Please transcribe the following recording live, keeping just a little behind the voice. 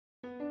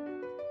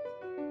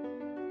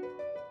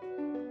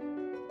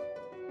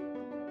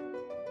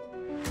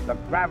the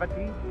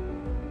gravity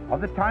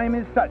of the time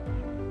is such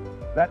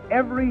that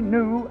every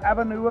new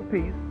avenue of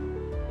peace,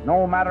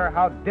 no matter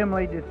how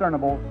dimly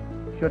discernible,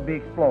 should be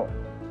explored.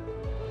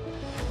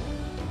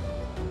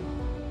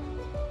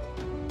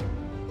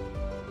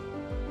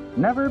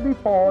 Never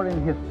before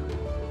in history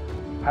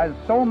has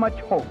so much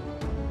hope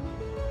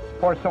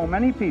for so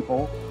many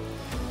people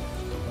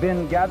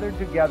been gathered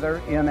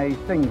together in a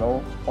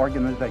single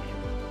organization.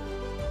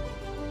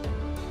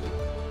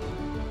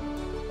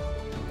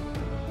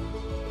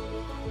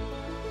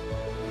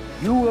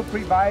 You will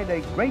provide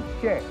a great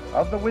share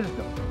of the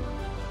wisdom,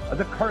 of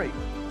the courage,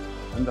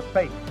 and the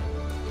faith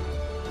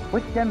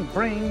which can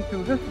bring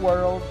to this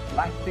world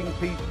lasting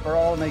peace for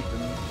all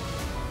nations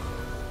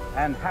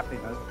and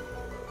happiness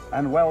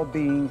and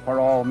well-being for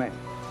all men.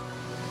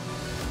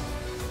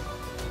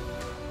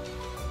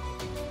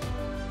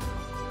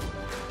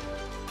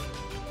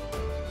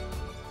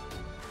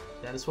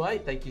 Dennis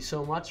Whyte, thank you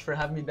so much for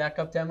having me back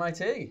up to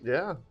MIT.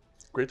 Yeah,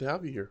 great to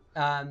have you here.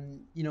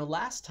 You know,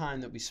 last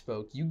time that we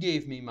spoke, you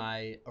gave me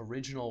my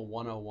original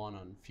 101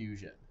 on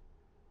fusion.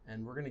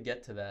 And we're going to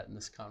get to that in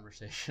this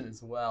conversation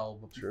as well.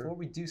 But before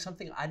we do,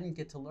 something I didn't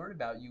get to learn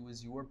about you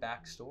was your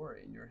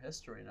backstory and your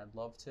history. And I'd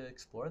love to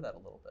explore that a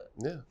little bit.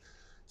 Yeah.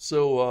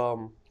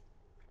 So,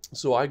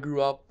 so I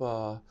grew up,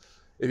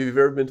 if you've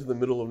ever been to the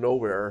middle of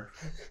nowhere,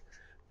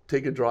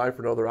 take a drive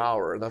for another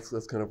hour. That's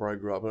kind of where I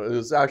grew up.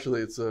 It's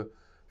a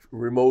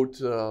remote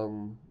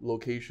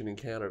location in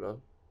Canada,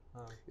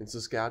 in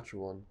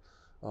Saskatchewan,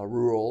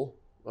 rural.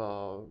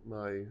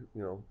 My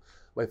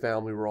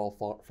family were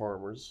all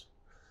farmers,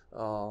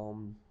 but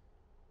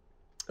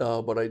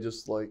I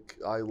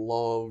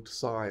loved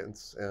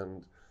science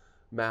and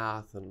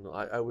math, and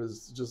I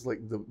was just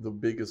like the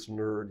biggest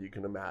nerd you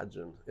can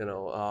imagine.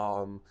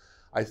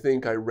 I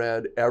think I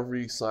read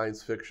every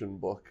science fiction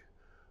book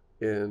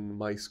in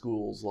my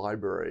school's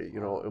library,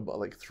 about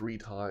like 3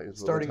 times.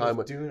 Starting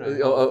with Dune.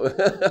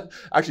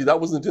 Actually, that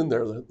wasn't in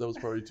there. That was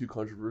probably too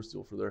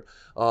controversial for there.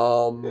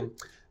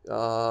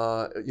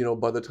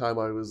 By the time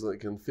I was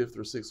like in 5th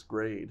or 6th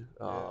grade,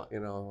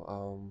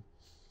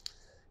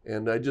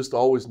 and I just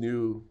always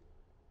knew,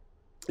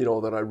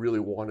 that I really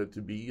wanted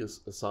to be a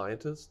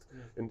scientist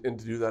and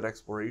to do that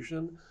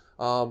exploration.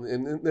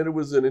 And then it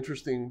was an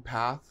interesting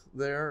path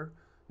there.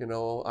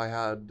 I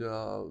had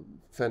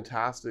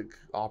fantastic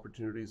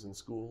opportunities in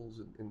schools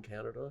in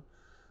Canada,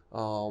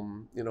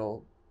 and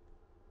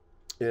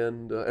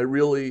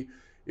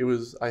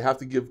I have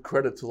to give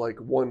credit to like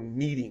one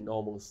meeting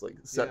almost, like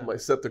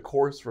set the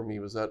course for me,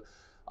 was that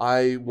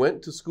I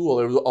went to school.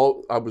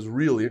 I was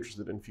really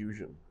interested in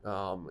fusion,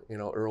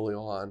 early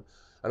on,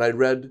 and I'd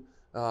read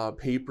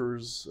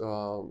papers,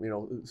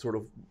 sort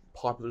of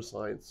popular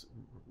science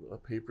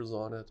papers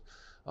on it.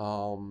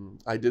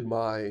 I did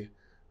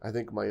I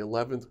think my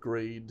 11th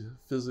grade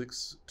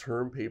physics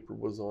term paper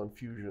was on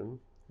fusion.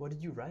 What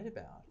did you write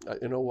about?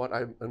 You know what?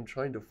 I'm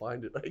trying to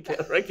find it. I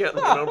can't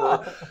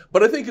remember.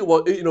 But I think it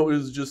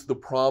was just the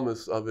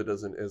promise of it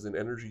as an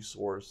energy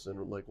source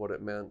and like what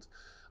it meant.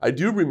 I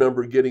do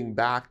remember getting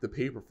back the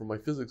paper from my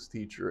physics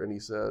teacher, and he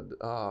said,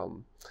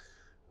 "Oh,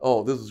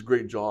 this is a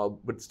great job,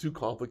 but it's too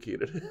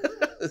complicated."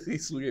 He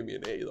still gave me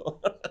an A though.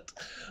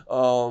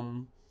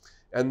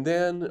 And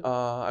then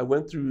I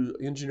went through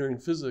engineering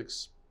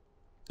physics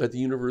at the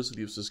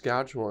University of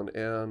Saskatchewan,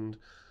 and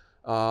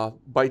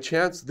by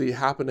chance they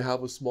happened to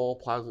have a small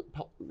plasma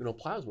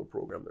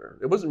program there.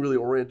 It wasn't really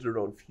oriented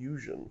around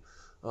fusion.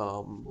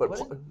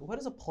 What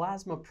is a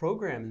plasma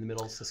program in the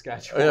middle of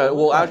Saskatchewan? Yeah,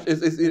 well,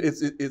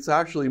 it's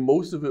actually,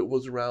 most of it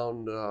was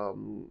around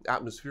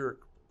atmospheric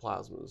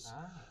plasmas.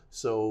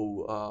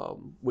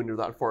 So when you're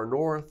that far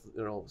north,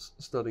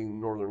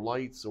 studying northern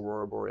lights,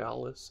 aurora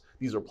borealis,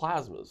 these are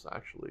plasmas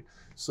actually.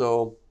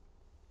 So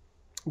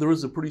there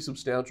was a pretty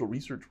substantial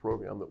research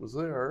program that was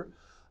there.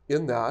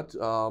 In that,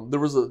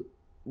 there was a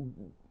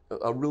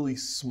really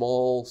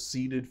small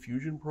seeded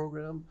fusion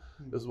program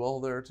as well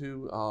there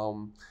too.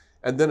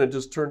 And then it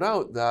just turned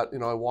out that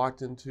I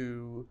walked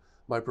into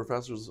my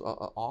professor's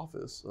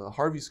office,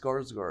 Harvey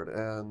Skarsgård,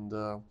 and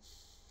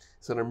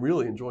said, "I'm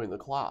really enjoying the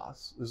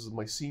class. This is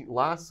my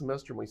last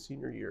semester of my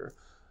senior year.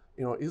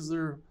 Is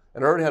there?"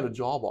 And I already had a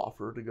job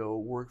offer to go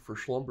work for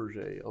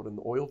Schlumberger out in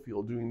the oil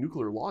field doing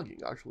nuclear logging,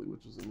 actually,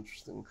 which is an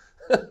interesting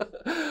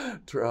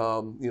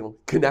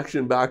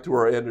connection back to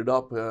where I ended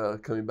up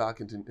coming back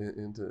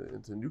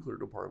into nuclear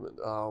department.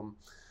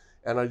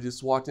 And I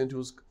just walked into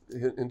his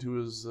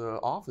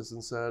office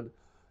and said,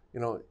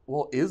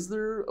 well, is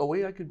there a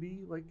way I could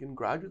be like in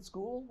graduate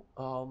school?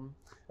 And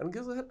I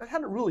guess I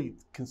hadn't really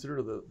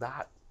considered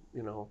that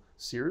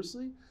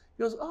seriously.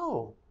 He goes,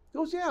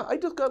 yeah, I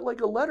just got like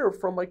a letter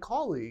from my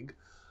colleague.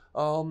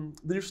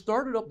 They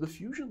started up the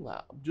fusion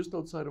lab just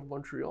outside of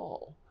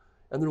Montreal,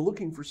 and they're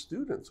looking for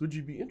students. Would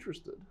you be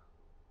interested?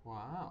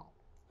 Wow.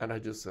 And I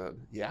just said,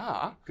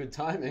 yeah. Good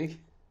timing.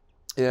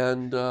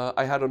 And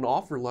I had an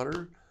offer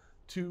letter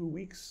 2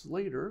 weeks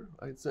later.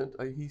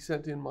 He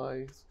sent in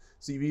my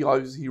CV.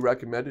 Obviously, he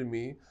recommended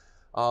me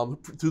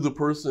to the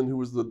person who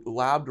was the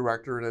lab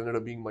director and ended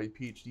up being my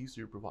PhD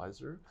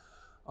supervisor.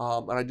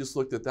 And I just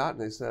looked at that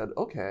and I said,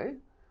 okay,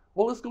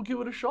 well, let's go give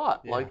it a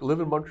shot. Yeah. Like, live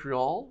in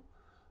Montreal.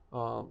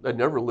 I'd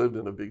never lived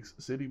in a big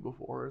city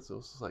before, so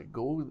it's like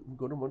go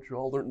to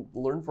Montreal,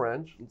 learn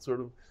French, and sort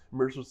of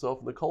immerse yourself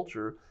in the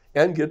culture,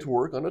 and get to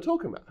work on a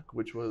tokamak,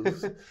 which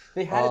was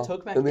they had a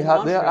tokamak and they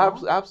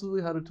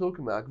absolutely had a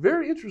tokamak.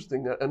 Very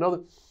interesting.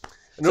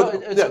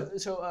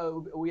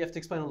 So we have to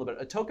explain a little bit.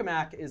 A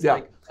tokamak is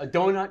like a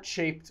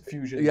donut-shaped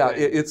fusion. Yeah,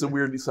 thing. It's a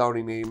weirdly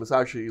sounding name. It's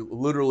actually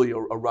literally a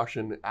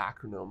Russian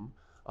acronym,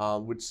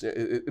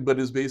 but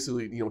is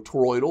basically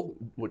toroidal,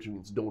 which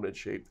means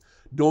donut-shaped.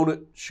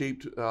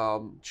 Donut-shaped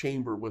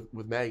chamber with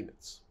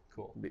magnets.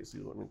 Cool.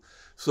 Basically, what I mean.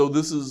 So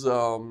this is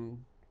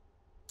one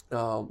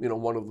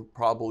of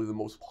probably the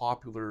most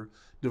popular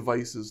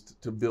devices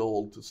to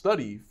build, to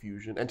study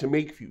fusion, and to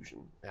make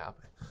fusion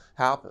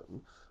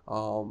happen.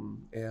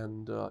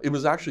 It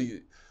was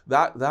actually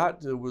that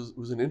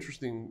was an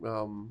interesting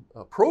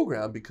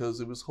program because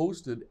it was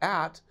hosted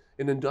at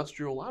an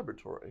industrial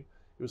laboratory.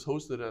 It was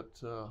hosted at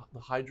the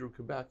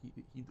Hydro-Quebec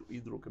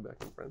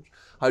in French,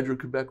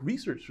 Hydro-Quebec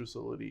research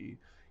facility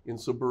in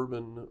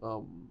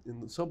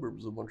the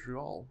suburbs of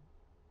Montreal.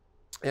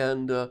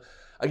 And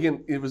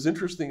again, it was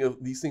interesting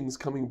of these things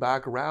coming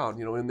back around,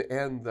 in the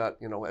end that,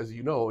 as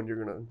you know, and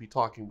you're going to be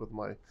talking with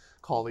my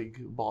colleague,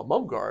 Bob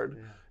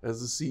Mumgard, as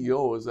the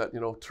CEO, is that,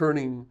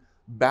 turning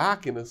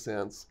back in a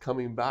sense,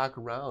 coming back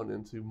around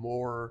into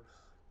more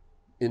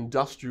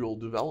industrial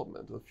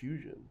development of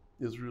fusion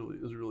is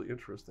really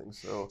interesting.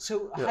 So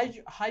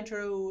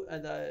Hydro,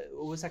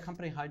 what was that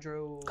company?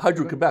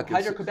 Hydro-Quebec.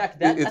 Hydro-Quebec.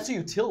 That's a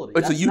utility.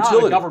 It's That's a utility.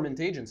 Not a government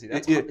agency.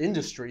 That's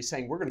industry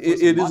saying we're going to.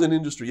 It is an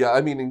industry. Yeah,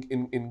 I mean,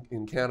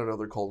 in Canada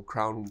they're called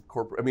Crown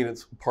Corporate. I mean,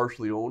 it's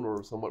partially owned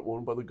or somewhat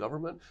owned by the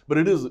government, but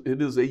it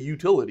is a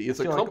utility. It's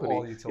a company. Like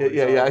all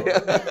utilities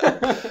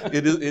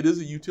It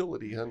is a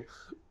utility, and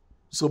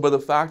so by the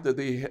fact that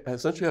they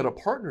essentially had a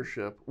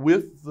partnership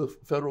with the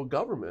federal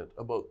government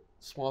about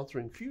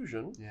sponsoring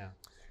fusion. Yeah.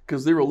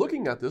 Because they were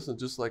looking at this and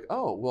just like,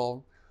 oh,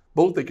 well,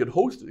 both they could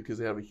host it because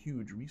they have a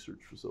huge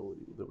research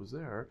facility that was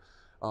there.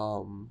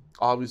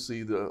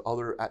 Obviously, the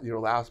other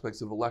the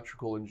aspects of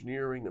electrical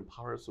engineering and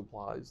power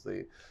supplies,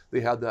 they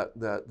had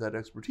that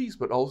expertise,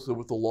 but also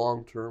with the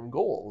long-term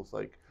goal. It's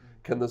like,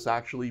 can this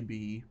actually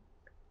be,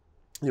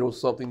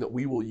 something that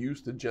we will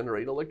use to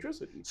generate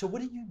electricity? So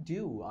what did you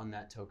do on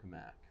that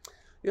tokamak?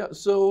 Yeah,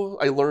 so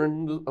I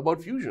learned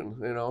about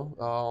fusion.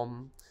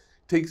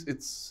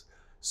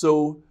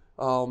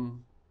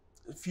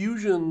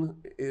 Fusion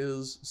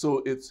is,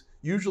 it's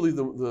usually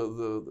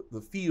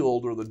the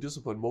field or the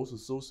discipline most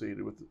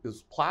associated with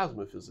is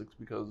plasma physics,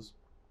 because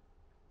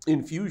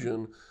in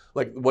fusion,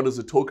 like, what does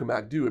a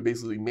tokamak do? It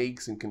basically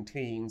makes and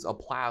contains a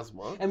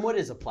plasma. And what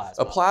is a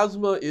plasma? A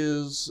plasma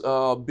is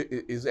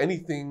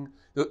anything.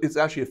 It's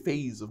actually a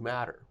phase of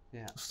matter.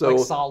 Yeah. So,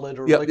 like solid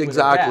or liquid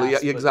exactly. or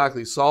gas,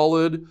 exactly.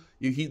 Solid.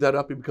 You heat that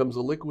up, it becomes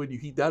a liquid. You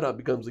heat that up, it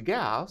becomes a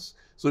gas.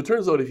 So it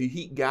turns out if you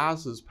heat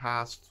gases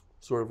past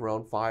sort of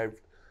around 5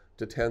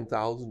 to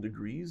 10,000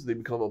 degrees, they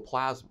become a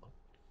plasma.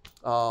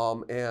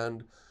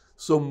 And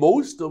so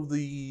most of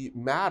the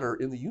matter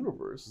in the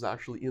universe is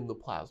actually in the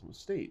plasma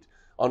state.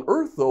 On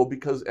Earth, though,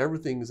 because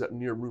everything is at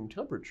near room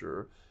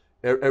temperature,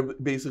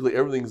 basically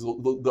everything is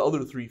the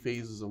other three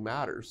phases of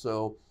matter.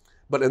 So,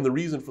 and the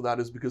reason for that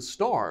is because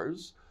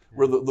stars,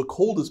 where the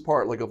coldest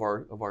part, like of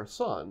our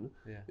sun,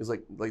 is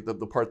like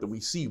the part that we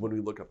see when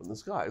we look up in the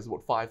sky, is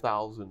about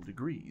 5,000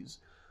 degrees.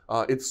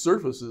 Its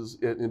surface is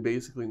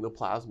basically in the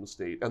plasma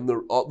state, and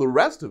the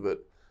rest of it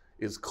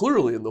is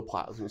clearly in the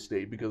plasma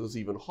state because it's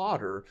even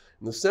hotter.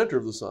 In the center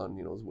of the sun,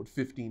 is about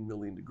 15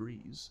 million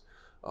degrees,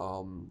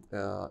 and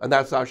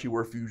that's actually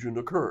where fusion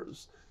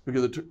occurs,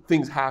 because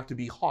things have to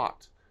be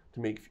hot to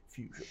make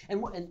fusion.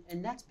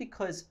 And that's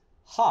because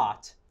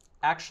hot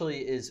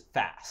actually is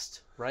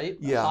fast, right?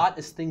 Yeah. Hot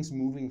is things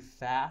moving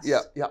fast. Yeah.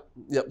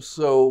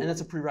 So. And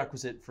that's a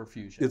prerequisite for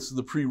fusion. It's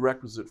the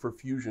prerequisite for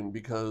fusion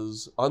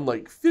because,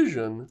 unlike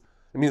fission,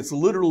 I mean, it's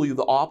literally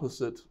the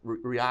opposite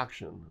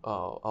reaction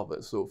of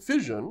it. So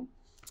fission,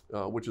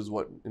 which is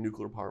what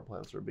nuclear power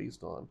plants are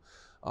based on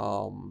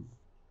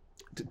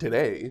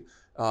today,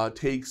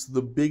 takes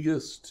the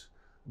biggest,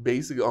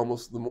 basically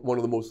almost one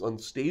of the most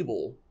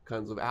unstable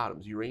kinds of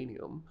atoms,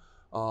 uranium,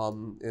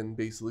 and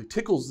basically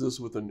tickles this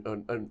with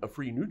a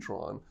free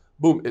neutron.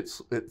 Boom! It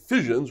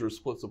fissions or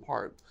splits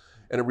apart,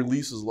 and it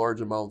releases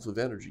large amounts of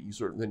energy.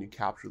 Then you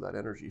capture that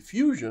energy.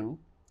 Fusion,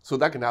 so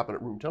that can happen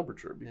at room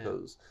temperature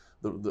because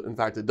in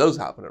fact it does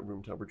happen at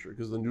room temperature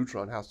because the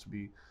neutron has to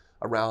be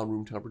around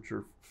room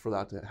temperature for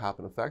that to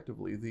happen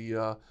effectively.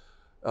 The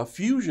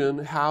fusion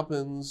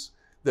happens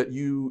that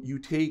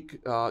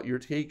you're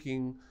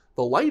taking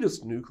the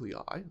lightest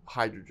nuclei,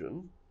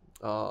 hydrogen,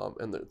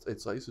 and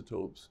its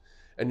isotopes,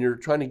 and you're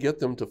trying to get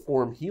them to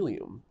form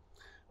helium.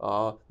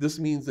 This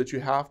means that you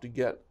have to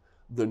get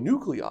the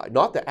nuclei,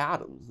 not the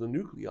atoms, the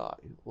nuclei,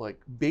 like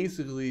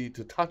basically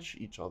to touch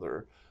each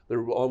other.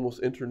 They're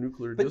almost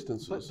internuclear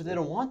distances. But they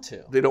don't want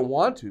to. They don't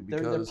want to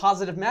because they're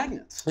positive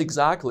magnets.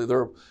 Exactly.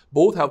 They're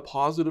both have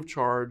positive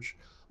charge.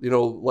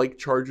 like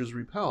charges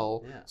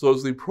repel. Yeah. So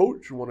as they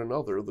approach one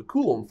another, the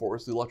Coulomb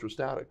force, the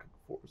electrostatic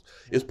force,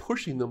 is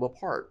pushing them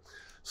apart.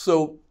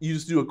 So you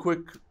just do a quick,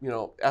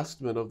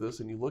 estimate of this,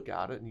 and you look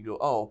at it and you go,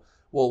 oh,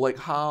 well, like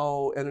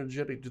how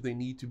energetic do they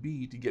need to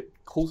be to get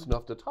close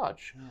enough to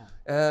touch?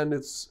 Yeah. And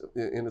it's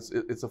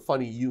a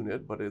funny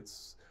unit, but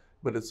it's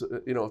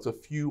a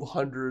few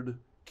hundred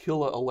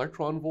kilo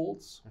electron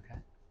volts. Okay.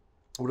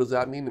 What does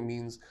that mean? It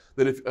means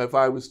that if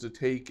I was to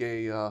take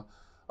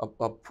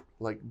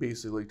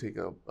basically take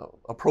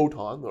a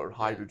proton or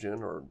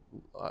hydrogen or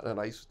an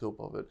isotope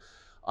of it,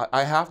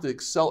 I have to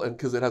accelerate,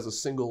 because it has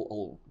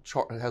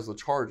it has the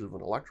charge of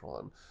an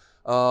electron.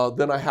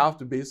 Then I have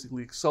to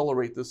basically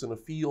accelerate this in a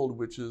field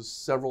which is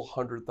several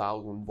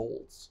 100,000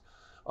 volts,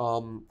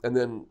 and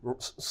then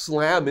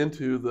slam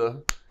into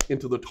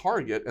the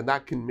target, and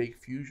that can make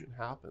fusion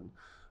happen.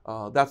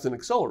 That's an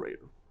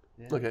accelerator.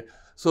 Yeah. Okay,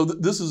 so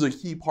this is a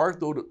key part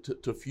though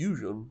to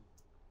fusion.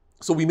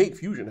 So we make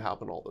fusion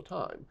happen all the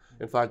time.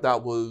 In fact,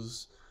 that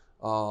was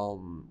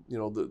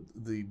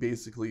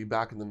basically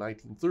back in the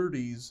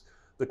 1930s,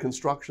 the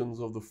constructions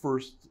of the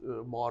first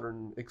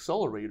modern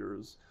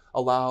accelerators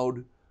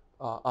allowed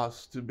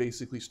us to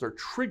basically start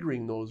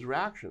triggering those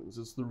reactions.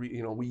 It's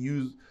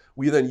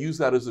we then use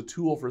that as a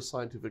tool for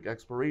scientific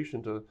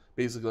exploration to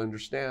basically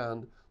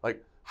understand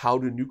like how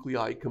do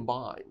nuclei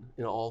combine,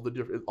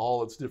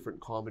 all its different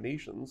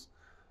combinations.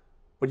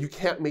 But you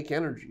can't make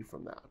energy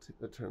from that,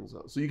 it turns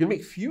out. So you can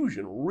make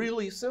fusion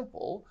really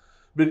simple,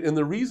 and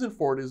the reason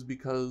for it is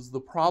because the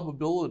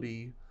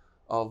probability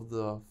of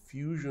the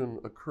fusion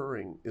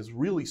occurring is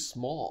really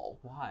small.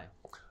 Why?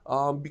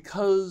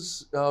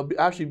 Because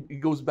actually it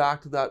goes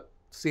back to that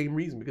same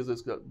reason, because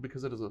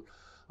it is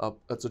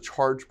it's a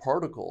charged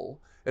particle.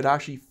 It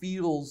actually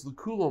feels the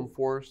Coulomb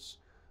force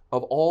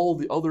of all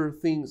the other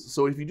things.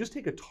 So if you just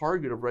take a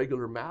target of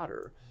regular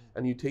matter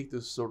and you take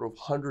this sort of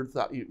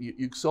you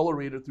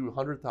accelerate it through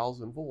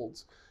 100,000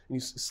 volts and you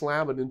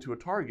slam it into a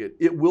target,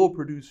 it will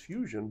produce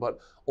fusion, but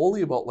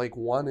only about like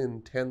 1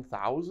 in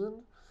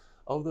 10,000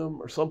 of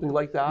them or something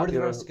like that. Where do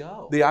the rest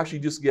go?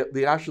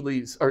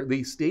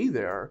 They stay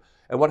there,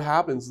 and what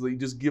happens? They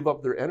just give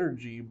up their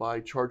energy by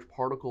charged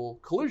particle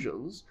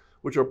collisions,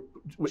 which are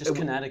just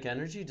kinetic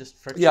energy, just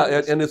friction.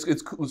 Yeah, and it's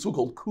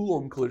so-called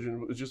Coulomb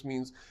collision. It just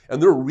means,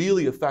 and they're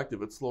really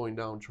effective at slowing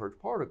down charged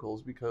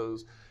particles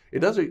because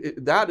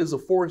that is a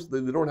force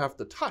that they don't have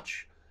to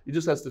touch. It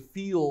just has to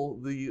feel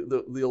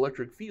the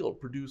electric field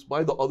produced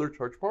by the other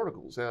charged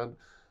particles. And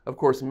of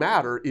course,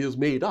 matter is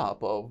made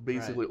up of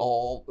basically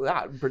all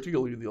that,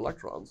 particularly the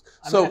electrons.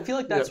 I feel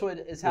like that's what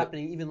is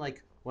happening. Even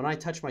like when I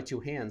touch my two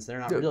hands, they're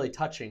not really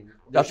touching.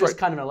 There's just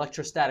kind of an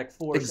electrostatic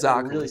force at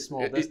a really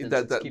small distance.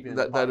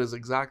 That is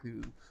exactly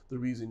the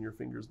reason your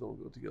fingers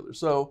don't go together.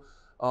 So,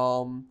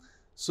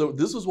 so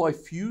this is why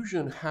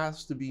fusion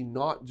has to be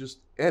not just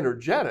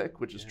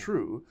energetic, which is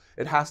true.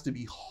 It has to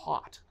be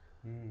hot.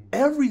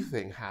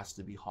 Everything has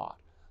to be hot.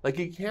 Like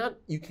you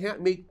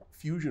can't make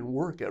fusion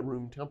work at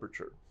room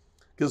temperature.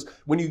 Because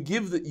when you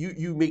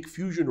you make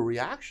fusion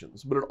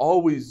reactions, but it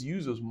always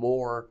uses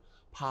more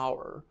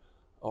power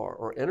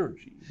or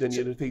energy than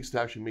it takes to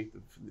actually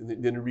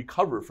then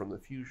recover from the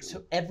fusion.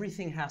 So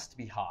everything has to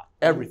be hot.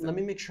 Everything. Let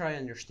me make sure I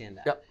understand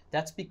that. Yep.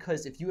 That's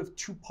because if you have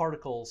two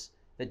particles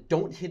that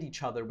don't hit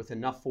each other with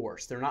enough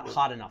force, they're not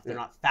hot enough, they're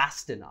not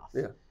fast enough,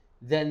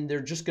 then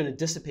they're just going to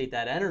dissipate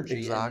that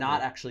energy and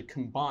not actually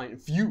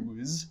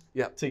fuse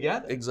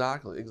together.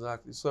 Exactly.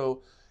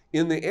 So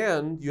in the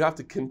end, you have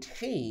to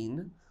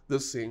contain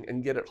this thing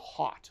and get it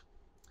hot.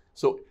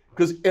 So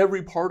because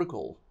every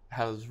particle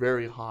has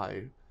very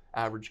high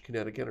average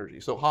kinetic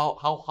energy. So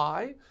how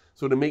high?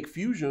 So to make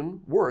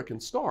fusion work in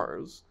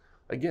stars,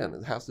 again,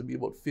 it has to be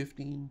about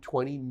 15,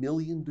 20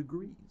 million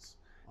degrees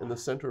in the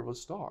center of a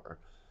star.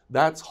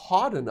 That's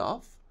hot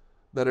enough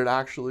that it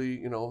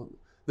actually,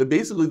 that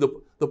basically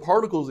the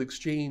particles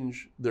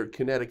exchange their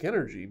kinetic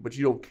energy, but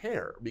you don't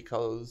care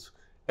because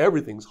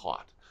everything's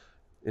hot.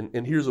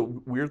 And here's a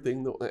weird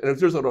thing, though, and it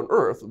turns out on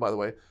Earth, by the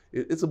way,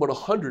 it's about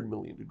 100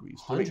 million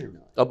degrees. 100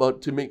 million?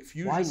 To make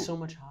fusion. Why so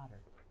much hotter?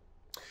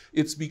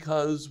 It's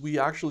because we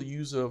actually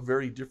use a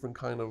very different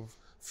kind of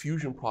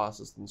fusion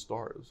process than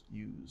stars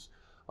use.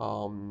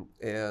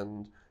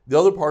 And the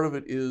other part of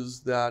it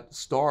is that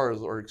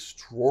stars are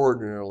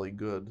extraordinarily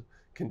good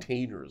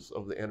containers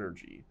of the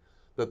energy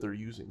that they're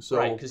using. So,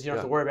 right, because you don't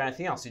have to worry about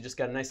anything else. You just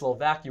got a nice little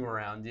vacuum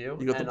around you,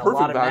 got and the a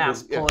perfect lot of vacuum,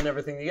 mass pulling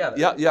everything together.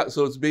 Yeah.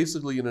 So it's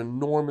basically an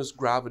enormous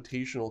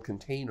gravitational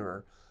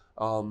container.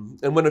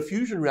 And when a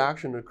fusion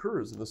reaction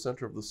occurs in the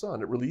center of the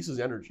sun, it releases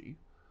energy,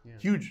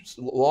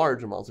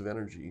 large amounts of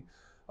energy.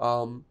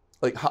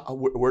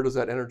 Where does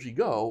that energy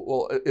go?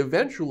 Well,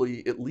 eventually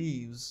it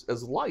leaves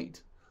as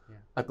light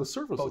at the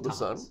surface of the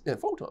sun. Yeah,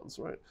 photons,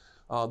 right?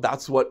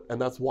 That's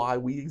why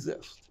we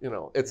exist.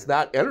 It's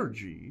that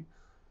energy.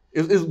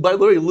 Is by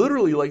the way,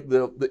 literally like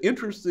the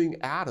interesting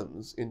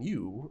atoms in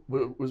you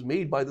was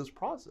made by this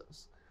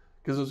process,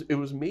 because it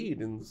was made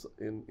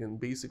in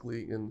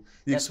basically in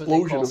the That's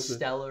explosion what they call of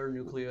stellar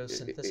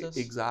nucleosynthesis.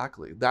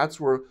 Exactly. That's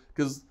where,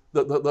 because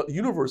the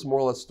universe more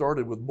or less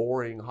started with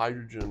boring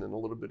hydrogen and a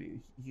little bit of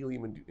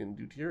helium and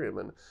deuterium,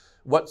 and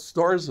what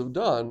stars have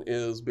done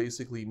is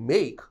basically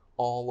make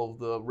all of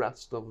the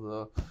rest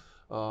of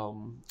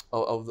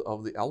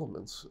the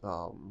elements,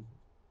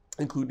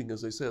 including,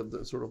 as I said,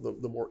 the sort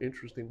of the more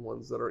interesting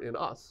ones that are in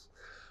us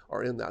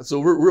are in that. So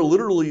we're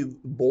literally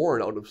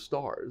born out of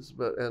stars,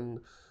 and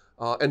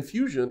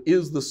fusion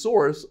is the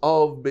source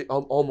of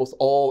almost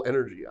all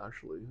energy,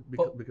 actually,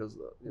 because of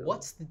that. You know.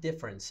 What's the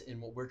difference in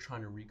what we're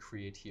trying to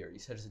recreate here? You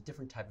said it's a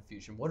different type of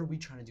fusion. What are we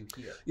trying to do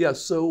here? Yeah,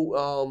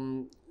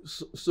 so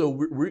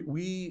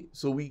we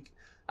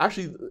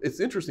actually, it's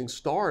interesting.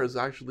 Stars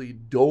actually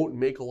don't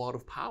make a lot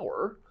of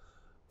power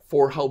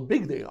for how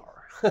big they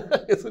are.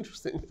 It's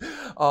interesting.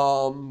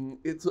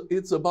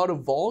 It's about a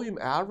volume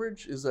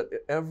average is that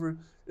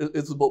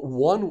it's about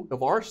one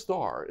of our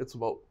star. It's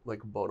about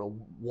a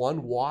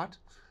 1 watt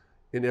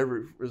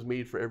is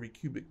made for every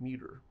cubic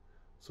meter.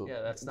 So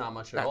yeah, that's not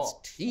much at all.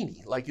 That's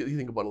teeny. Like you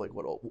think about it, like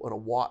what a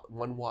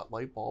 1 watt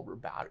light bulb or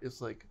battery. It's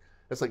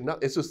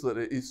just that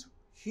it's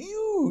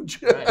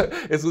huge. Right.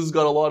 It's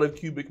got a lot of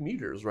cubic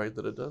meters, right?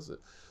 That it does it.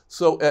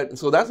 So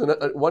that's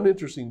one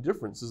interesting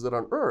difference is that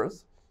on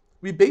Earth,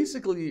 we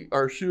basically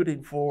are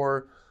shooting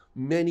for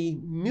many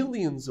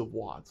millions of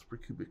watts per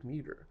cubic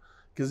meter.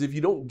 Because if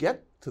you don't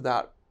get to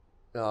that,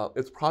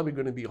 it's probably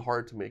going to be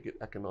hard to make it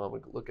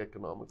look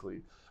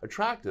economically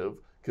attractive,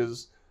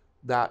 because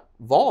that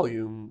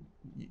volume,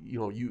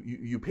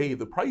 you pay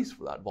the price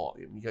for that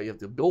volume. You have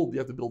to build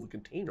a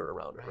container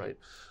around it, right?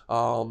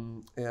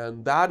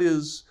 And that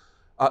is,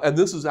 and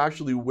this is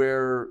actually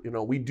where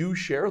we do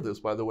share this,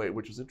 by the way,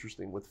 which is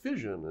interesting with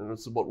fission, and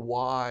it's about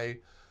why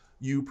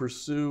you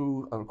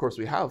pursue, and of course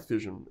we have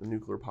fission and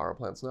nuclear power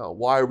plants now.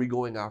 Why are we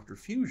going after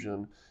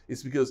fusion?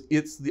 It's because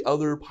it's the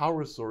other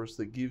power source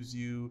that gives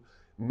you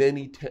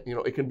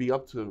it can be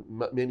up to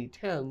many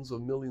tens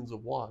of millions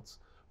of watts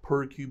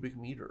per cubic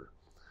meter.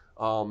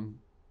 And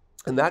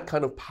that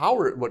kind of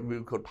power, what we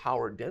would call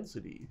power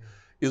density,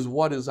 is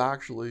what is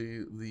actually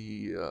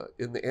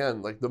in the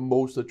end, like the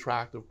most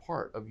attractive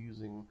part of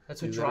using.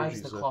 That's what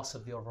drives the cost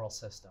of the overall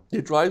system.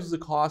 It drives the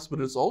cost,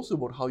 but it's also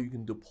about how you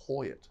can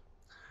deploy it.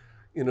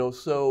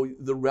 So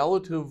the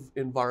relative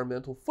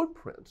environmental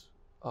footprint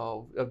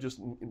of just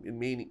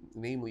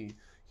namely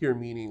here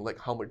meaning like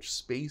how much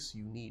space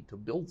you need to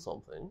build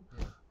something,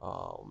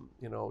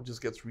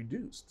 just gets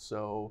reduced.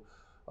 So,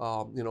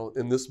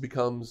 and this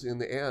becomes in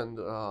the end,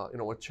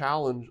 a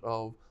challenge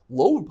of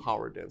low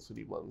power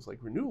density ones like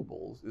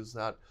renewables is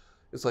that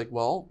it's like,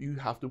 well, you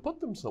have to put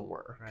them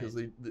somewhere because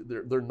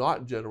they're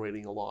not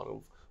generating a lot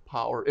of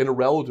power in a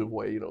relative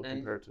way,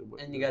 compared to.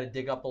 And you got to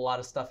dig up a lot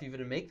of stuff even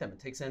to make them. It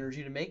takes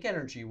energy to make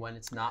energy when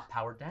it's not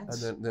power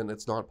dense. And then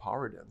it's not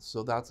power dense.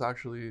 So that's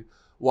actually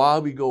why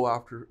we go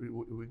after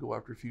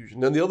fusion.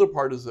 Then the other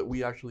part is that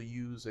we actually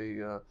use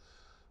we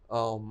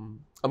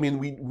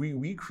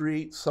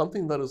create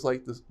something that is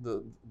like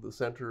the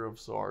center of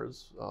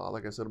stars,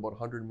 like I said, about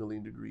 100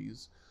 million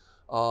degrees,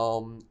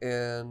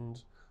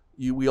 and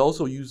we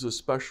also use a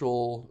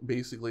special,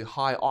 basically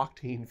high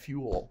octane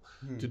fuel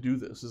to do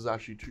this. Is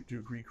actually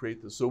to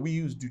recreate this. So we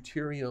use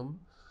deuterium,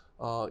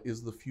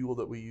 is the fuel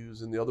that we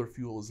use, and the other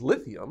fuel is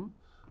lithium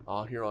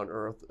here on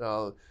Earth.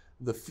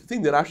 The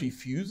thing that actually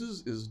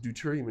fuses is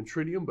deuterium and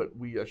tritium, but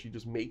we actually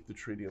just make the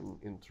tritium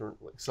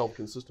internally,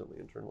 self-consistently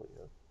internally.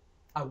 Yeah.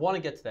 I want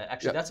to get to that.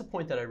 Actually, that's a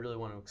point that I really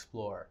want to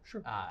explore.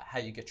 Sure. How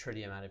you get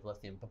tritium out of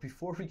lithium. But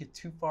before we get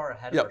too far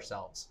ahead of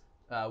ourselves,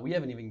 we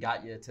haven't even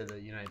got you to the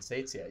United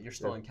States yet. You're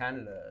still in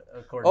Canada,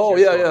 according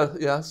to your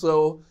story. Yeah.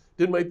 So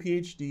did my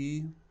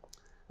PhD.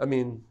 I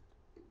mean,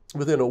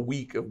 within a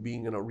week of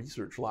being in a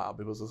research lab,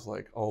 it was just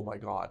like, oh my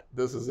God,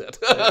 this is it.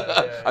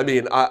 I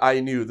mean, I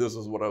knew this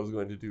is what I was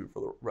going to do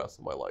for the rest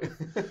of my life.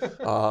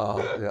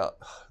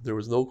 There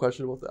was no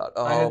question about that.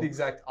 I had the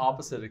exact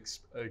opposite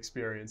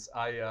experience.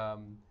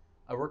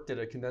 I worked at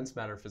a condensed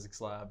matter physics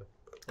lab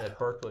at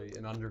Berkeley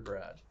in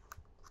undergrad,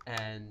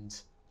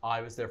 and I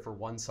was there for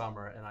one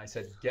summer, and I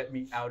said, get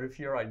me out of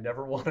here. I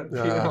never want to be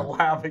in a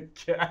lab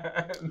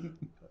again.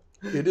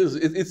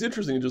 It's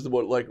interesting just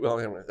about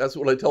anyway, that's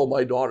what I tell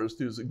my daughters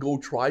too, is go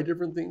try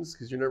different things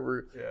because you're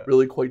never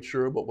really quite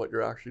sure about what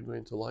you're actually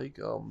going to like.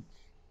 So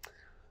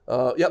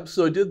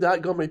I did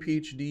that, got my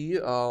PhD.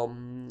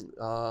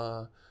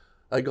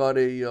 I got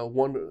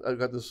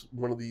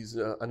one of these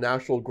a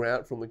national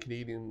grant from the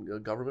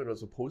Canadian government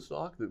as a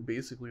postdoc that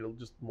basically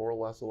just more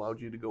or less allowed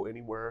you to go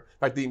anywhere. In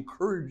fact, they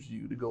encouraged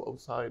you to go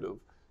outside of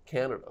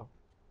Canada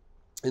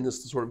in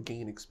this to sort of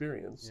gain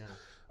experience. Yeah.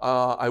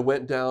 I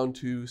went down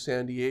to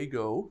San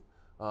Diego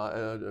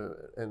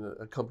and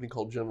a company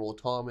called General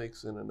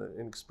Atomics and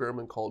an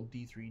experiment called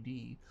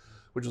D3D,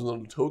 which is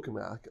on the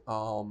tokamak.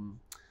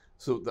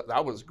 So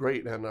that was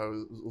great, and I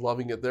was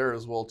loving it there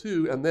as well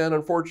too. And then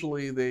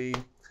unfortunately they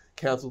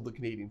canceled the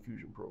Canadian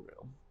fusion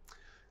program.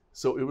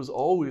 So it was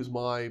always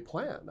my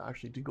plan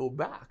actually to go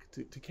back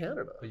to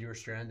Canada. But you were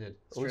stranded.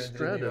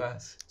 Stranded in the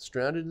US.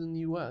 Stranded in the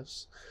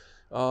US.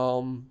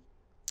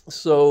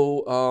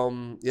 So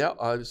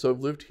I've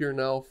lived here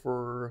now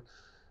for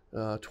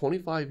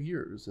 25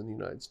 years in the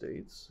United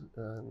States,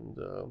 and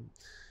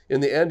in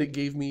the end, it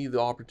gave me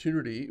the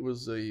opportunity. It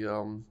was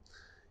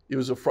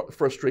a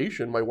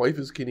frustration. My wife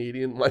is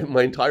Canadian.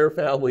 My entire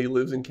family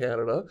lives in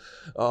Canada,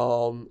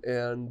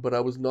 but I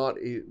was not.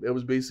 I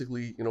was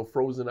basically,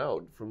 frozen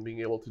out from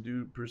being able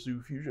to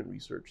pursue fusion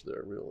research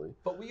there. Really.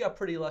 But we got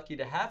pretty lucky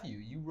to have you.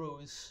 You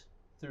rose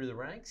through the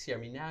ranks here. I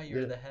mean, now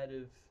you're the head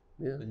of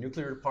the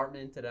nuclear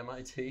department at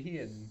MIT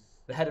and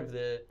the head of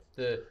the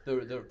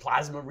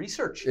plasma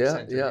research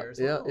center here as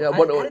well.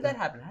 How did that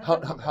happen?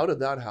 How did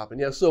that happen?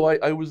 Yeah, so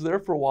I was there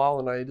for a while,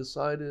 and I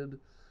decided,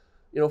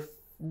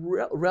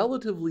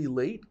 relatively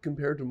late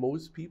compared to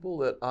most people,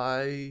 that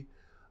I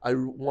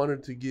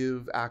wanted to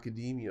give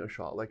academia a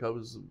shot. Like I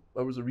was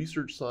a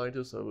research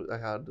scientist. I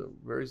had a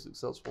very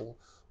successful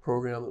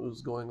program that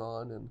was going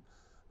on, and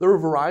there were a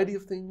variety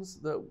of things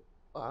that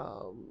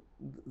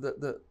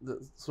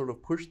sort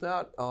of pushed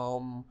that.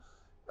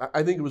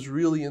 I think it was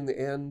really, in the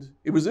end,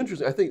 it was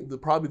interesting. I think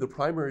probably the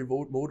primary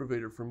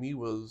motivator for me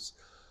was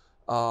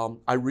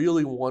I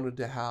really wanted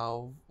to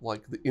have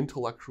like the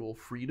intellectual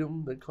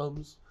freedom that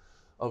comes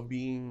of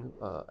being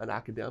an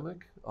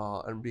academic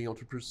and being able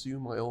to pursue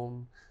my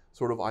own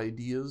sort of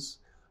ideas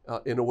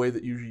in a way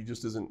that usually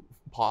just isn't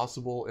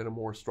possible in a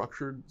more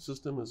structured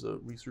system as a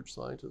research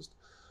scientist.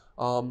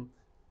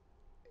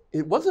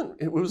 It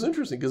was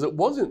interesting because it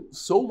wasn't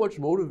so much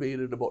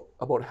motivated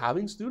about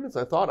having students.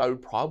 I thought I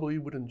probably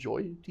would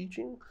enjoy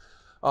teaching.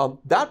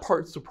 That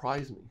part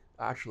surprised me,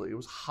 actually. It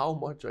was how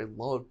much I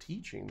loved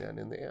teaching then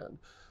in the end.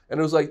 And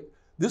it was like,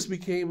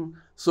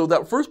 so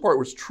that first part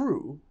was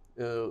true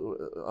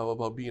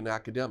about being an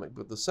academic,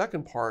 but the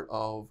second part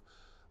of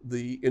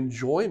the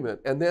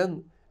enjoyment, and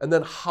then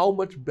how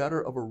much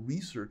better of a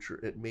researcher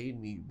it made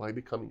me by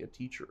becoming a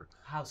teacher.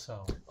 How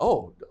so?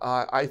 Oh,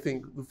 I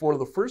think one of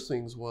the first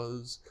things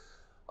was,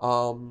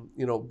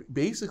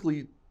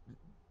 basically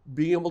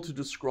being able to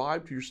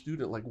describe to your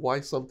student like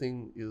why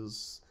something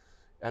is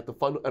at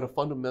a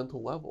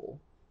fundamental level.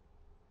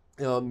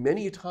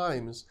 Many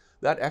times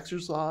that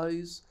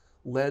exercise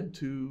led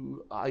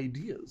to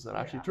ideas that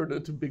actually turned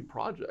into big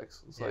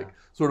projects. It's like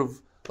sort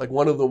of like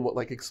one of them,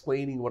 like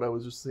explaining what I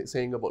was just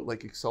saying about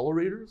like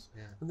accelerators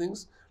and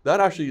things. That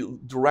actually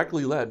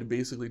directly led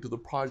basically to the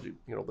project,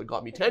 that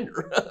got me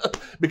tenure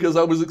because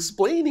I was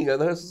explaining, and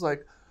then it's just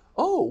like,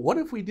 oh, what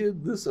if we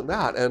did this and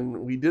that, and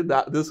we did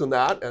this and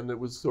that, and it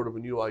was sort of a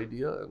new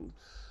idea, and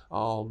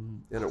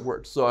it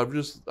worked. So I've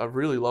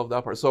really loved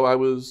that part. So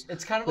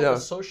it's kind of like a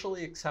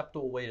socially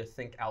acceptable way to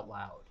think out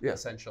loud,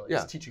 essentially.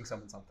 It's teaching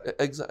someone something.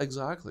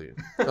 Exactly.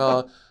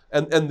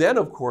 And then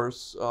of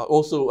course,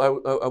 also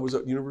I was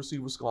at University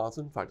of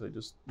Wisconsin. In fact,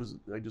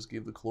 I just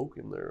gave the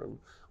colloquium there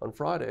on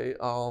Friday.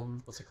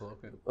 What's a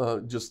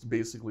colloquium? Just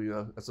basically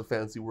that's a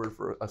fancy word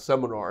for a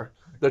seminar,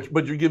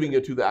 but you're giving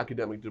it to the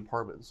academic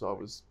department. So I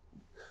was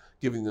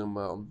giving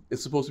them,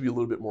 it's supposed to be a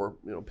little bit more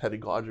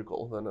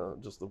pedagogical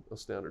than just a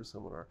standard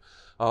seminar.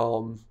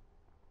 So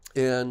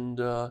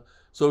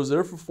I was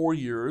there for 4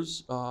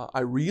 years.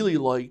 I really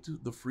liked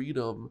the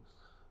freedom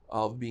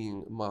of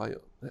being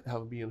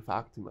a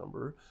faculty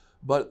member.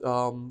 But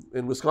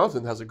in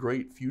Wisconsin has a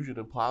great fusion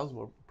and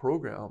plasma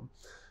program.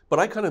 But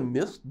I kind of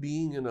missed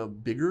being in a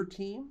bigger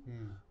team.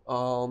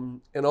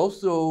 And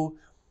also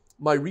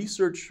my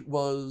research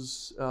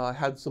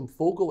had some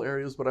focal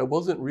areas, but I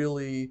wasn't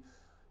really,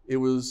 it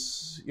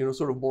was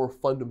sort of more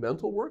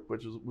fundamental work,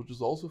 which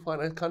is also fine.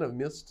 I kind of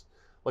missed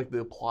like the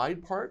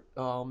applied part.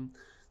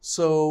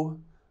 So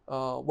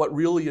what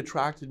really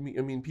attracted me,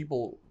 I mean,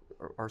 people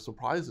are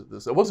surprised at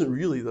this. It wasn't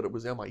really that it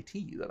was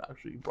MIT that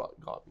actually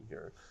got me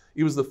here.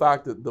 It was the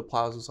fact that the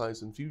Plasma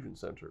Science and Fusion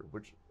Center, of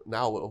which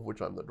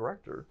I'm the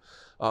director,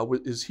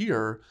 is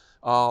here.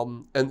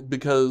 And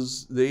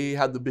because they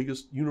had the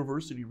biggest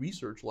university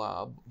research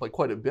lab, by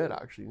quite a bit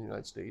actually in the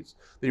United States.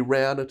 They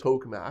ran a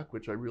tokamak,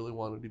 which I really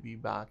wanted to be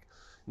back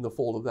in the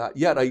fold of that.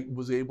 Yet I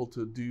was able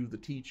to do the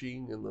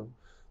teaching and the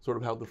sort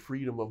of have the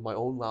freedom of my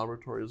own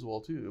laboratory as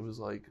well too. It was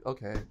like,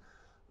 okay,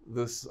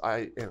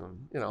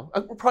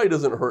 it probably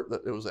doesn't hurt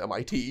that it was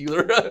MIT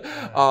either.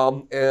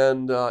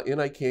 And in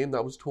I came,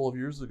 that was 12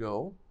 years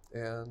ago.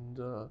 And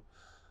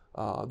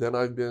then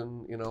I've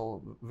been,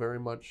 very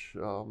much,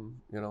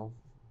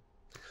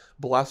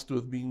 blessed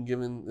with being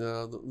given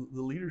the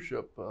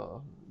leadership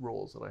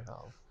roles that I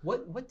have.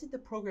 What did the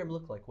program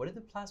look like? What did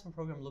the plasma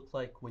program look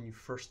like when you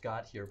first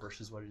got here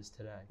versus what it is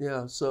today?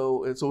 Yeah,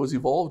 so it's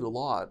evolved a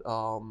lot.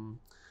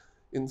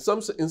 In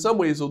some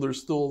ways, though, there's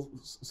still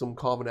some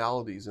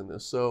commonalities in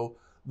this. So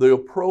the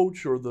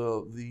approach or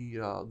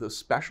the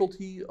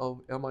specialty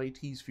of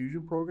MIT's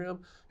fusion program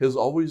has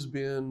always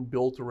been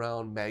built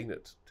around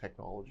magnet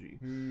technology,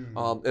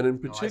 and in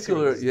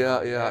particular,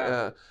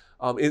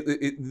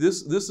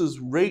 this is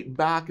right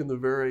back in the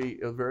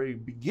very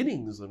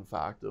beginnings, in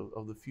fact,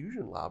 of the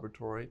fusion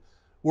laboratory.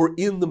 We're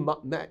in the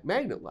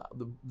magnet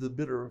lab,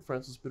 the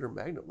Francis Bitter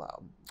Magnet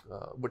Lab,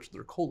 which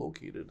they're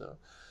co-located,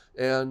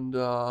 and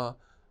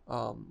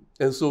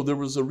And so there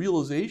was a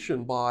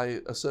realization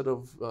by a set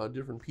of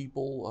different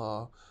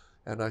people,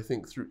 and I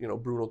think through,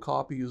 Bruno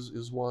Coppi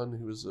is one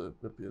who is a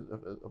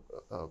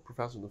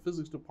professor in the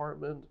physics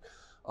department,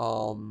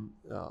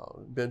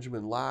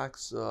 Benjamin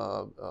Lax,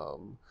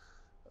 who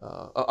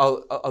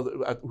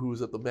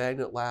was at the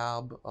Magnet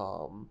Lab,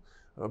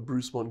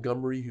 Bruce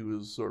Montgomery, who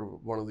is sort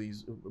of one of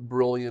these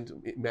brilliant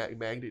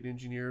magnet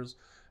engineers.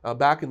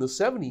 Back in the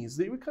 70s,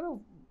 they would kind of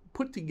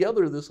put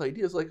together this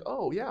idea. It's like,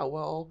 oh yeah,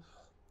 well,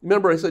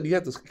 remember I said you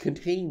have to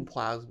contain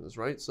plasmas,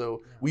 right?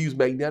 So we use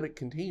magnetic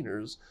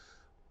containers,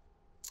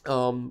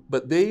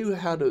 but they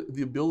had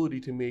the ability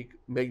to make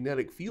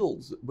magnetic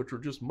fields which were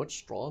just much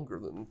stronger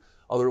than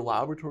other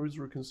laboratories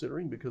were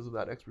considering because of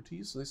that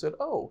expertise. So they said,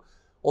 oh,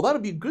 well,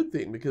 that'd be a good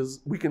thing because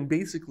we can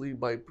basically,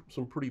 by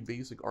some pretty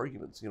basic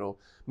arguments,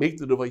 make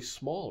the device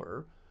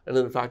smaller. And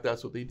then in fact,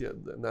 that's what they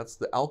did. And that's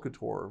the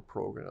Alcator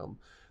program.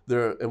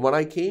 And when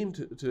I came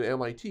to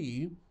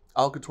MIT,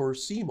 Alcator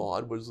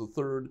CMOD was the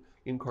third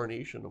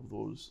incarnation of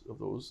those.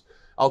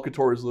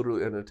 Alcator is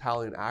literally an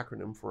Italian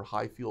acronym for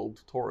high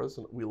field torus,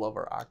 and we love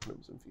our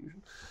acronyms in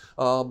fusion.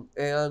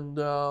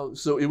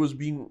 So it was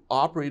being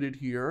operated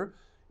here.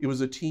 It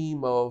was a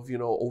team of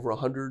over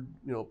 100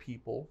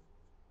 people,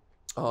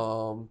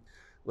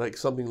 like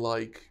something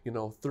like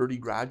 30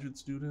 graduate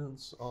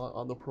students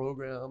on the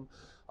program,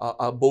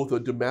 both a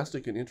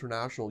domestic and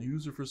international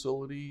user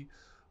facility.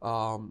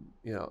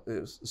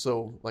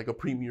 So like a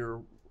premier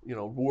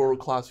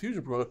world-class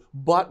fusion program,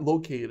 but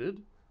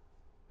located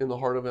in the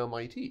heart of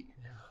MIT.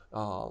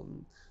 Yeah.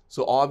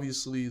 So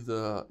obviously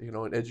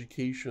an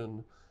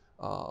education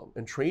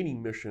and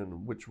training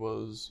mission, which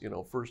was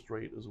first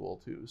rate as well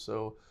too.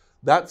 So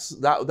that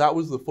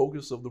was the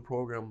focus of the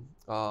program.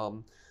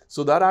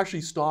 So that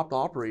actually stopped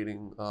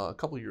operating a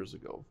couple of years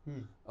ago,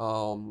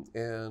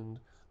 and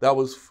that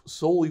was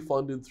solely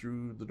funded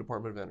through the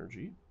Department of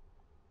Energy,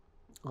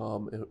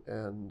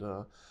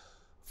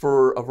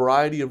 for a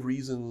variety of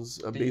reasons,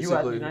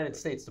 basically the United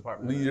States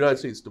Department. The United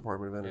States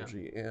Department of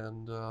Energy,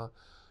 and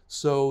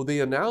so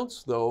they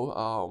announced though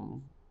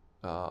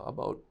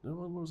about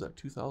when was that,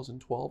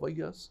 2012, I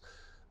guess.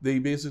 They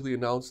basically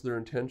announced their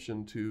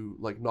intention to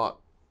not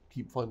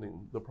keep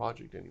funding the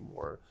project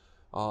anymore,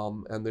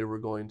 and they were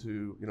going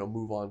to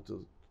move on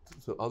to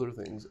other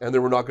things, and they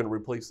were not going to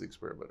replace the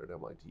experiment at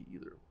MIT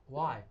either.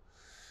 Why?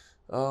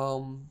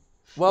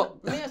 Well,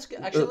 let me ask you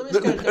a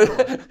different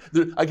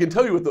one. I can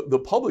tell you what the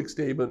public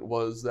statement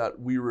was, that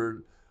we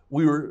were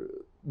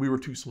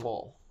too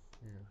small,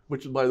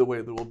 which, by the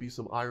way, there will be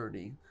some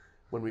irony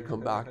when we come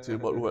back to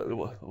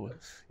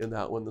in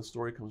that when the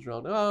story comes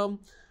around.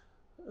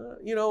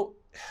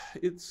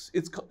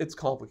 It's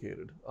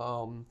complicated,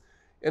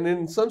 and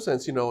in some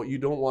sense, you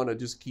don't want to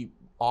just keep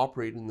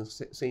operating the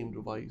same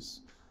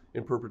device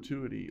in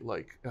perpetuity.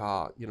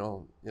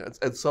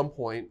 At some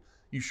point,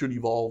 you should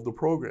evolve the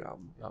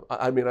program.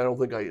 I mean, I don't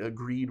think I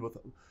agreed with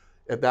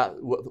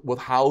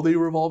how they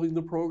were evolving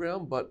the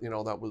program, but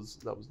that was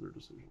their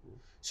decision.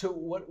 So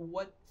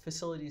what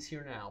facilities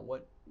here now?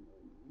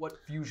 What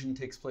fusion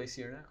takes place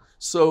here now?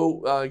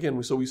 So again,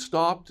 we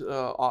stopped,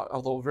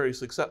 although very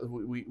successful.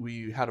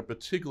 We had a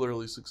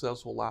particularly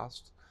successful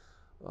last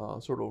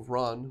sort of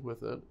run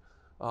with it,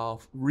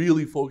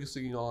 really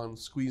focusing on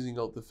squeezing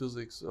out the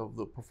physics of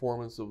the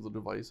performance of the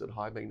device at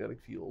high magnetic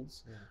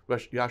fields. Yeah.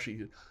 We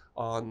actually,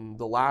 on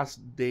the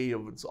last day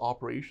of its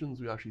operations,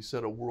 we actually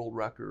set a world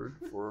record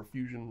for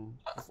fusion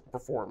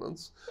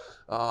performance,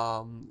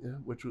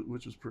 which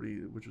was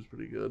pretty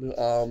good.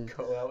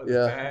 Go out with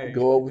a bang.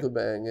 Go out with a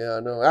bang. Yeah,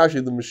 no,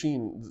 actually the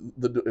machine,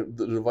 the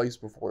device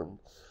performed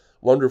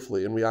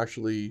wonderfully, and we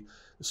actually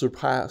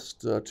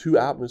surpassed 2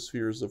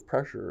 atmospheres of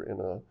pressure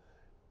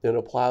in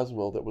a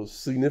plasma that was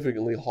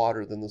significantly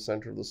hotter than the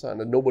center of the sun,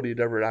 and nobody had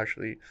ever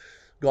actually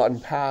gotten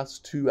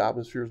past 2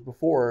 atmospheres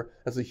before.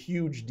 That's a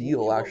huge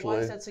deal, actually.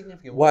 Why is that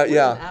significant? What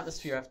does an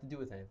atmosphere have to do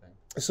with anything?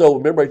 So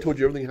remember, I told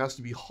you everything has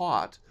to be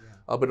hot,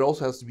 but it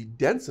also has to be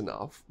dense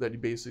enough that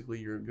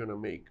you're going to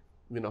make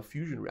enough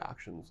fusion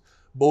reactions,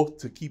 both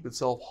to keep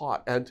itself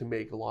hot and to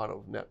make a lot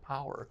of net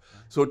power.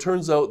 So it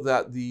turns out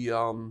that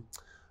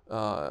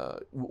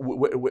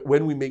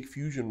when we make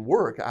fusion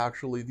work,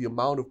 actually the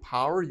amount of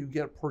power you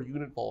get per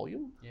unit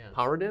volume,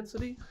 power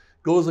density,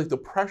 goes like the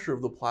pressure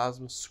of the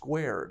plasma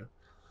squared.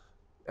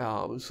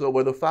 So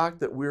by the fact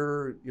that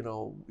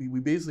we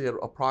basically had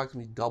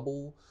approximately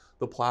double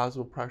the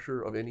plasma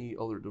pressure of any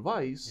other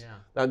device,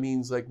 that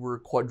means we're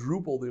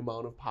quadruple the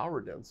amount of power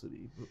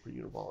density per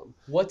unit volume.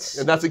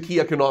 And that's a key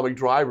economic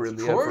driver in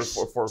the end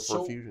for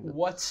fusion.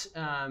 What's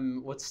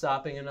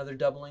stopping another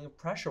doubling of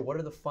pressure? What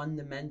are the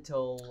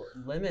fundamental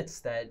limits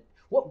that?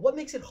 What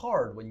makes it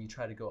hard when you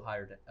try to go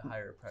higher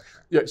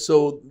pressure? Yeah,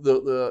 so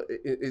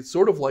it's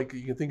sort of like,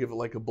 you can think of it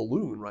like a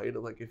balloon, right?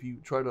 Like if you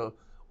try to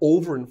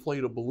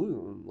overinflate a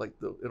balloon,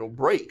 it'll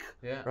break,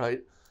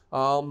 right?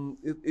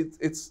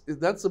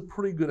 That's a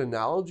pretty good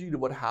analogy to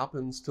what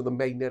happens to the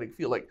magnetic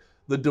field. Like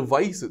the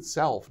device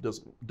itself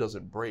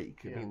doesn't break.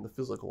 I mean, the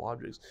physical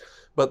objects,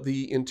 but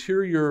the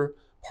interior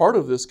part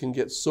of this can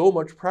get so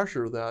much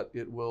pressure that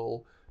it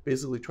will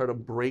basically try to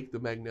break the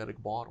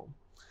magnetic bottom.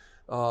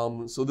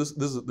 So this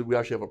is, we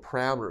actually have a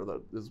parameter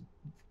that is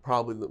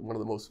probably one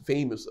of the most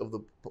famous of the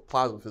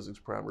plasma physics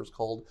parameters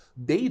called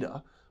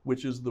beta,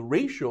 which is the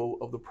ratio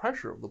of the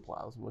pressure of the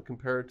plasma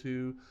compared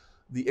to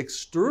the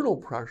external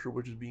pressure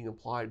which is being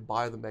applied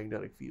by the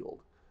magnetic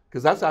field.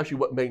 Because that's actually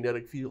what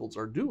magnetic fields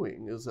are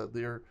doing, is that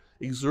they're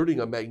exerting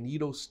a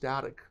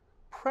magnetostatic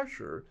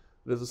pressure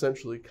that is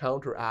essentially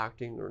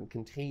counteracting or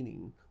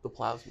containing the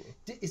plasma.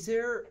 Is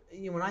there,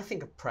 when I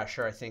think of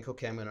pressure, I think,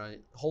 okay, I'm going to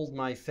hold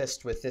my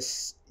fist with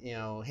this,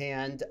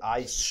 hand.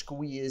 I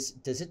squeeze.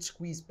 Does it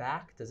squeeze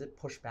back? Does it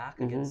push back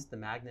against the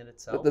magnet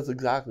itself? That's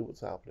exactly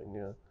what's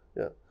happening.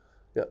 Yeah.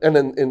 And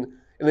then,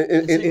 so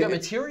you've got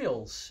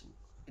materials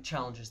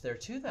challenges there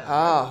too, then.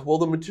 Right? Well,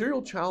 the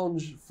material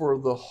challenge for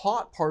the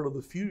hot part of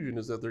the fusion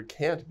is that there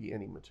can't be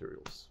any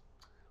materials.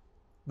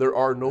 There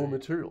are no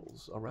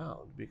materials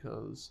around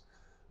because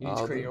you need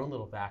to create your own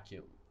little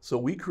vacuum. So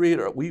we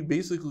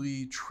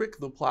basically trick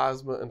the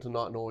plasma into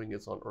not knowing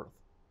it's on Earth.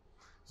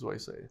 Is what I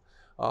say.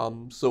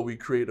 So we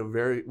create a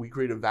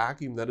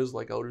vacuum that is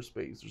like outer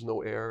space. There's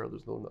no air.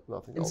 There's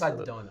nothing inside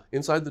the donut.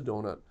 Inside the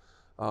donut,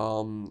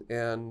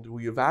 and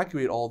we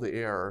evacuate all the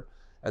air,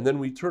 and then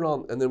we turn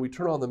on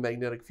the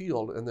magnetic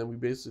field, and then we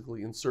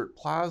basically insert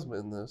plasma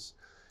in this,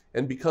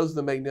 and because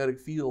the magnetic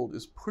field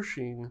is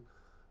pushing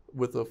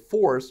with a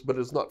force, but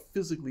it's not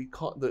physically,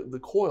 the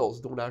coils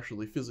don't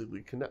actually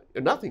physically connect,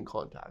 and nothing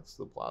contacts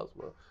the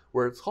plasma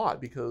where it's hot,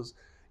 because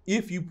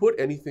if you put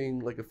anything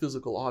like a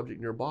physical object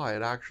nearby,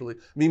 it actually,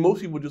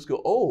 most people just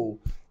go, oh,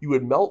 you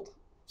would melt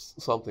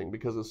something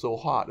because it's so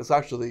hot. It's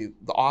actually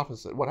the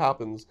opposite. What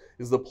happens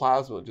is the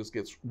plasma just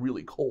gets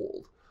really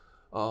cold.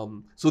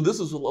 So this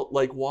is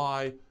like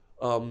why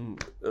I'm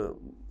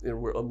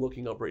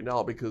looking up right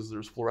now, because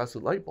there's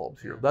fluorescent light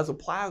bulbs here. That's a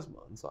plasma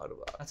inside of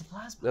that. That's a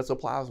plasma. That's a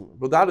plasma.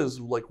 But that is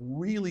like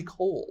really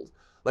cold.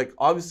 Like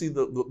obviously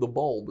the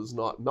bulb is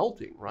not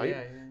melting, right?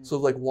 Yeah. So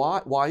like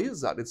why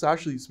is that?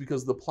 It's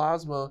because the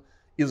plasma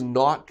is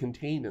not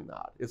contained in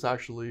that. It's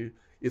actually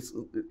it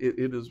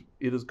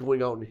is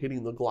going out and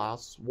hitting the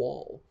glass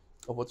wall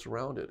of what's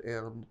around it,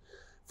 and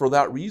for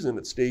that reason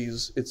it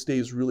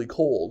stays really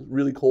cold.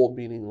 Really cold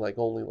meaning like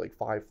only like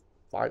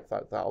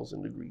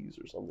 5,000 degrees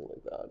or something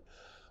like that.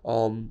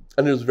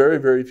 And there's very,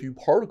 very few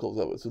particles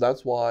of it. So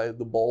that's why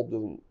the bulb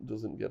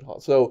doesn't get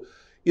hot. So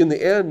in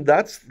the end,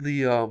 that's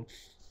the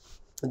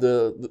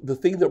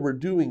thing that we're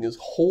doing is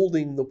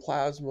holding the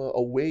plasma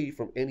away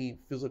from any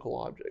physical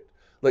object.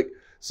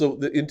 So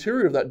the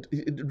interior of that,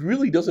 it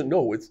really doesn't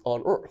know it's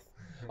on Earth.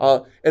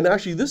 And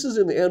actually, this is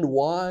in the end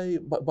why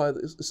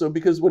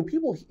because when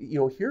people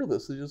hear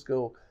this, they just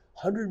go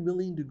 100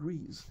 million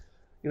degrees.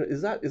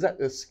 Is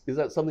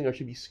that something I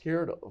should be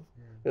scared of?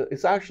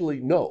 It's actually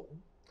no.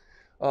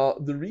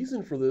 The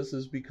reason for this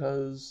is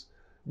because,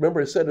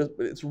 remember I said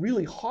it's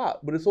really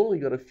hot, but it's only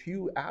got a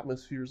few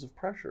atmospheres of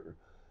pressure.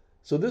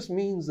 So this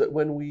means that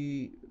when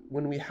we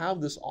have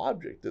this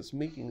object that's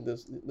making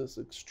this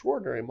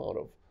extraordinary amount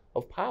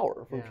of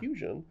power from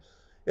fusion,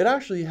 it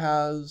actually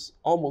has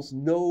almost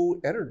no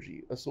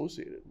energy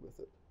associated with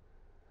it.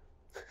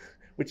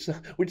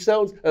 which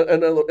sounds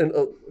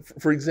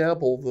for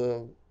example,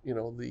 the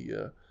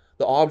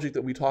object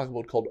that we talk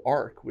about called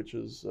ARC, which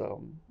is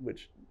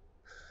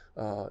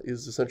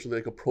essentially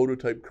like a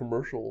prototype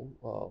commercial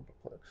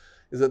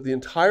is that the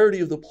entirety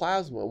of the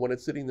plasma, when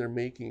it's sitting there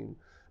making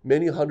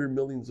many hundred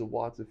millions of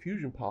watts of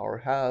fusion power,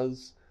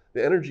 has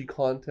the energy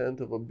content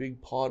of a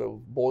big pot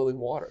of boiling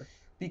water.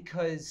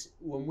 Because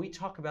when we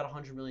talk about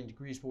 100 million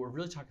degrees, what we're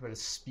really talking about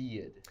is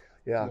speed,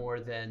 more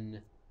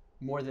than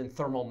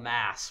thermal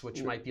mass,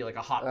 which might be like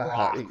a hot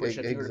rock. Which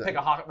if you were to pick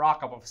a hot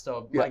rock up off a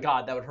stove, my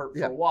God, that would hurt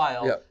for a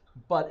while.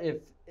 But if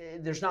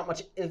there's not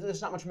much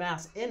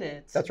mass in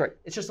it, that's right.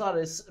 It's just a lot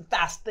of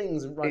fast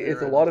things running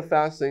It's around. a lot of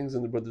fast things,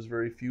 but there's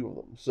very few of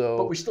them.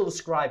 But we still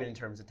describe it in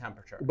terms of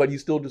temperature. But you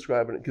still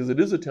describe it because it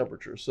is a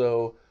temperature.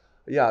 So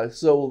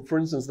So for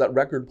instance, that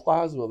record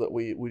plasma that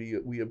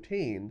we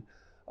obtained.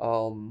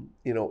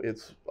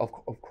 It's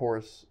of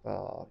course,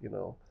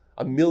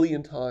 a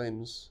million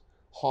times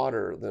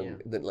hotter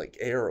than like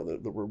air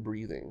that we're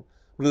breathing.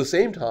 But at the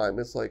same time,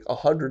 it's like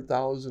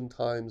 100,000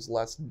 times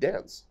less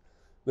dense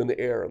than the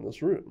air in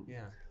this room.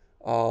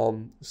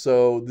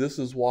 So this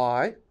is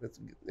why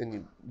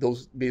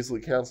those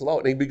basically cancel out,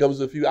 and it becomes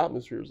a few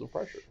atmospheres of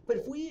pressure.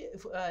 But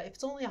if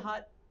it's only a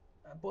hot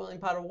boiling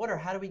pot of water,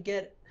 how do we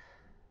get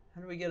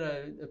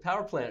a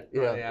power plant?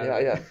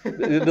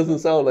 It doesn't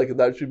sound like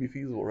that should be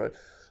feasible, right?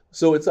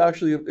 So it's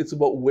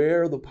about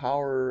where the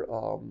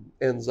power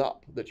ends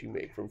up that you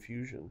make from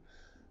fusion.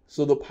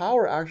 So the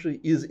power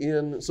actually is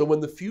so when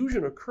the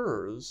fusion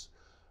occurs,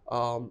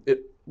 what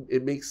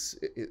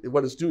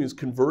it's doing is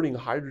converting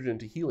hydrogen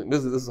to helium.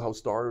 This is how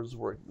stars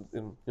work.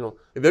 And,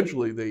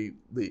 eventually they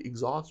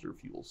exhaust their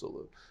fuel,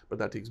 but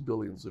that takes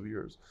billions of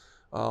years.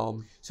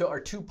 So are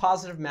two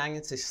positive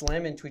magnets, they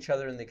slam into each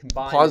other and they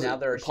combine, and now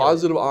they're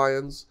positive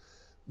ions,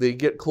 they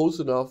get close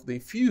enough, they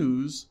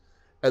fuse,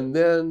 and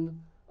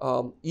then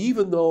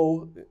even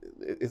though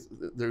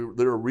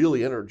they're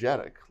really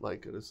energetic,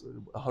 like it's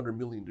 100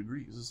 million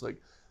degrees, it's like,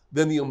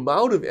 then the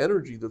amount of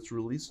energy that's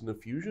released in a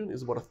fusion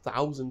is about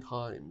 1,000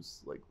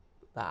 times like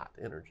that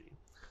energy.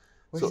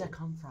 Where does that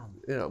come from?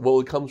 Yeah, well,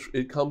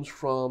 it comes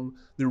from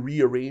the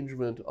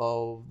rearrangement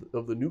of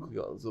the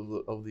nucleons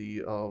of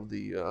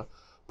the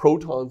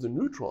protons and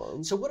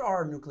neutrons. So what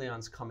are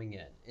nucleons coming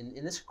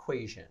in this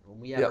equation when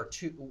we have our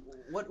two?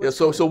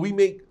 So we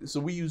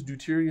use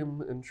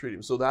deuterium and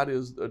tritium. So that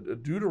is a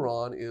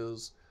deuteron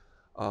is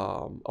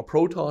a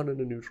proton and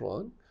a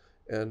neutron,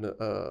 and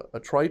a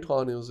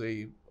triton is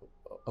a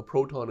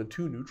proton and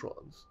 2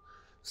 neutrons.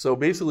 So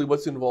basically,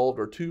 what's involved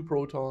are 2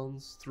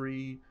 protons,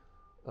 3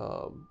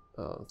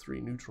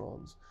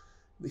 neutrons.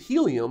 The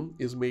helium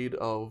is made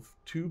of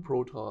 2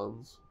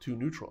 protons, 2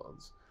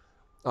 neutrons.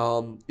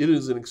 It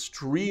is an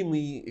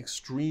extremely,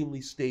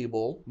 extremely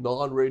stable,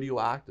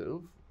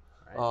 non-radioactive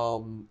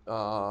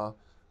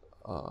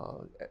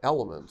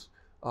element,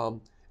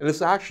 and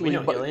it's actually we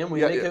know helium.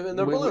 We make it in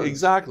the balloons.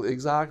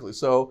 Exactly.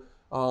 So,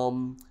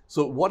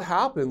 so what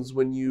happens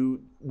when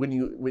you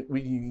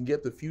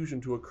get the fusion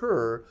to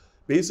occur?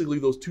 Basically,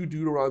 those 2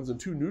 deuterons and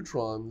 2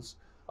 neutrons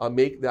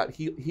make that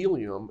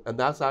helium, and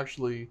that's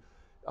actually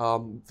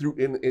and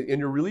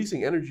you're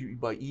releasing energy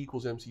by E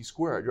equals mc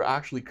squared. You're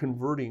actually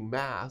converting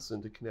mass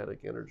into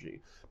kinetic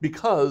energy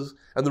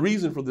and the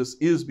reason for this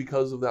is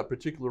because of that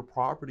particular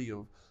property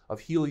of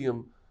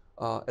helium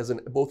as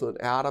both an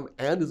atom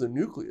and as a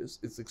nucleus.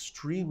 It's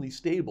extremely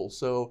stable.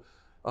 So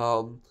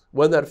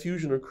when that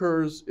fusion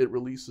occurs, it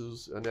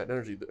releases a net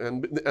energy,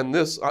 and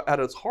this at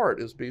its heart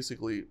is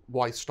basically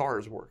why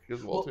stars work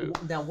as well too.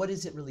 Now, what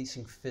is it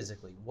releasing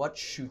physically? What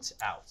shoots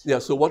out? Yeah.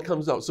 So what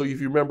comes out? So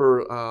if you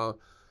remember.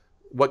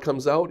 What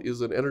comes out is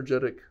an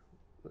energetic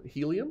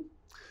helium,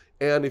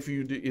 and if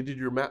you did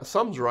your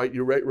sums right,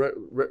 you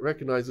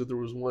recognize that there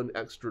was 1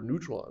 extra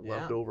neutron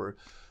left over.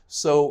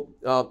 So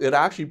it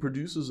actually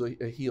produces a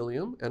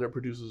helium, and it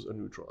produces a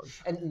neutron.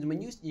 And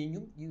when you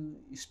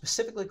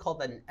specifically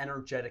called that an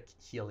energetic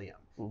helium,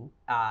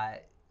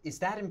 is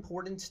that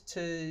important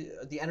to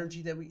the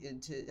energy that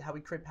to how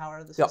we create power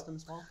out of the system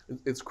as well?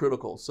 It's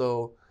critical.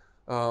 So.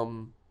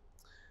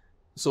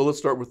 So let's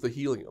start with the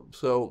helium.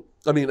 So,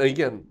 I mean,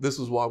 again, this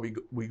is why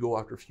we go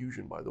after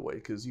fusion, by the way,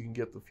 because you can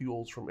get the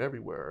fuels from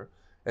everywhere.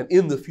 And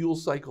in the fuel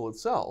cycle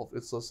itself,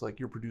 it's just like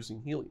you're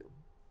producing helium.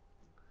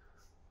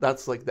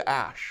 That's like the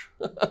ash,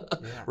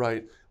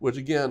 right? Which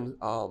again,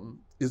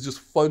 is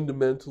just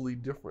fundamentally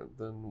different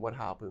than what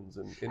happens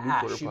in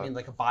nuclear. Ash, you mean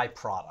like a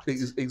byproduct.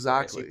 Exactly.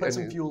 Okay, so you put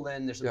some fuel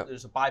in, there's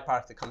a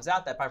byproduct that comes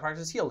out, that byproduct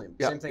is helium.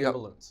 Same thing in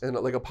balloons. And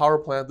like a power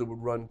plant that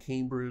would run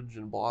Cambridge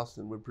and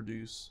Boston would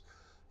produce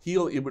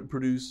it would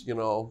produce,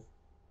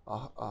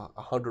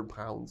 100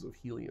 pounds of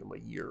helium a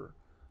year.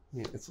 I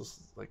mean, it's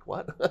just like,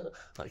 what?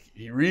 Like,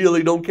 you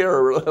really don't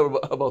care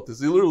about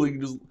this. You literally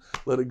just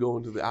let it go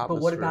into the atmosphere.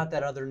 But what about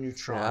that other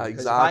neutron? Yeah,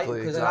 exactly.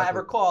 Because if I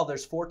recall,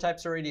 there's 4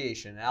 types of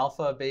radiation.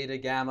 Alpha, beta,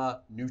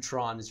 gamma,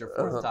 neutron is your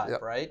 4th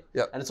type, right?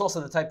 Yeah. And it's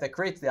also the type that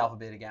creates the alpha,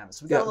 beta, gamma.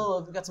 So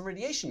we got some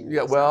radiation.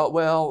 Yeah,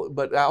 well,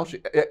 but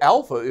actually,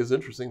 alpha is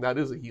interesting. That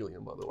is a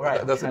helium, by the way.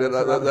 Right. That's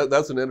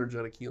an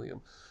energetic helium.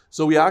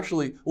 So we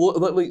actually, well,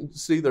 let me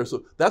stay there.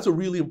 So that's a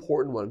really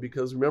important one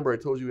because remember I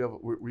told you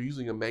we're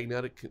using a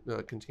magnetic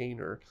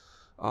container.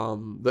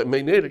 That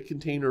magnetic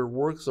container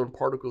works on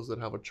particles that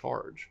have a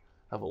charge,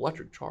 have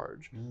electric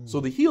charge. So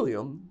the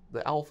helium,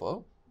 the alpha,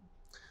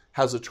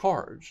 has a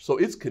charge. So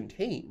it's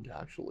contained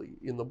actually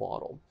in the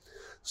bottle.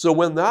 So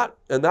when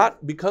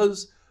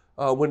because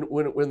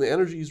when the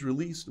energy is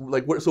released,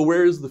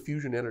 where is the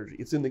fusion energy?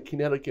 It's in the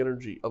kinetic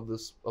energy of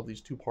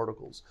these 2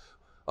 particles.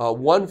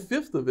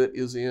 1/5 of it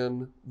is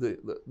in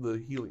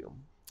the helium,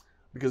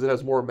 because it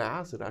has more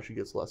mass. It actually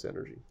gets less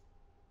energy.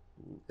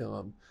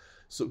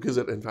 So because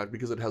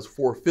it has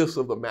 4/5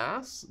 of the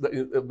mass,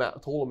 the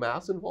total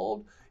mass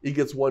involved, it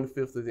gets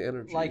 1/5 of the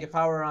energy. Like if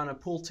I were on a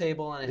pool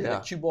table and I hit a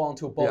cue ball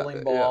into a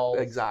bowling ball,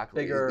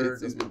 exactly. Bigger.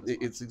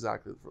 It's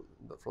exactly for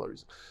that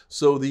reason.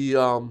 So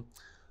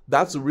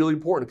that's really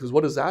important because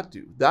what does that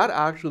do? That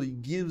actually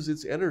gives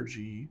its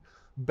energy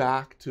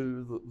back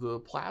to the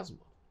plasma,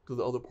 to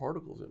the other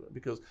particles in it,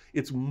 because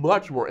it's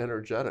much more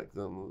energetic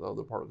than the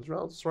other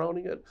particles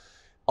surrounding it.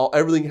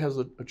 Everything has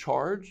a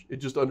charge. It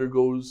just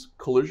undergoes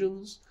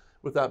collisions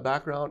with that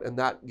background, and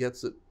that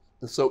gets it.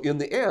 And so in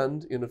the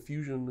end, in a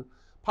fusion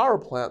power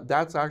plant,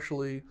 that's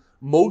actually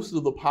most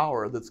of the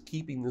power that's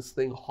keeping this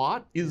thing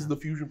hot is the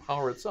fusion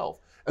power itself.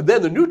 And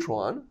then the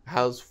neutron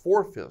has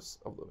 4/5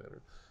 of the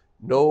energy.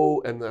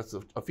 And that's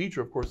a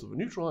feature, of course, of a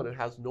neutron. It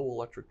has no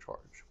electric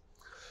charge.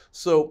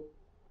 So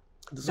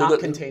not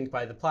contained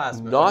by the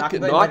plasma. Not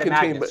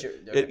contained, but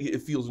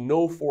it feels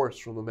no force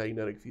from the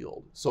magnetic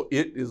field. So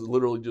it is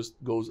literally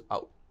just goes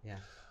out. Yeah.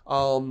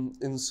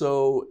 And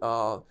so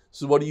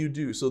what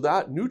do? So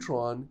that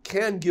neutron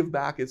can give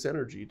back its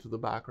energy to the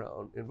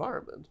background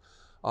environment.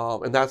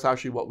 And that's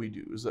actually what we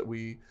do, is that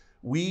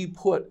we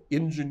put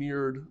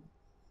engineered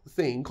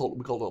thing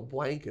we call it a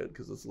blanket,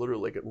 because it's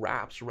literally like it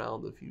wraps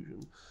around the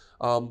fusion.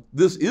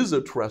 This is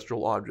a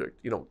terrestrial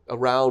object,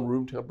 around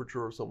room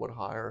temperature or somewhat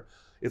higher.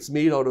 It's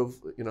made out of,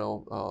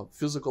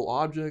 physical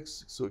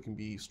objects, so it can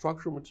be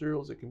structural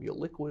materials, it can be a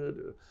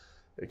liquid,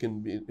 it can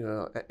be,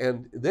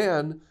 and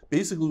then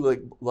basically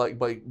like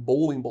by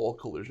bowling ball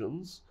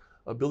collisions,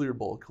 billiard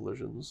ball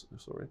collisions,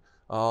 sorry,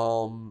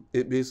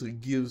 it basically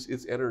gives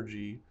its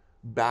energy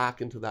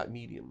back into that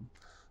medium.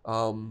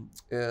 And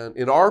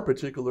in our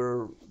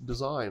particular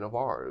design of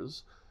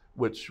ours,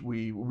 which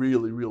we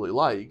really, really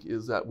like,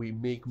 is that we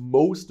make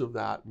most of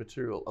that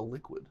material a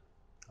liquid.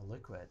 A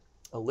liquid.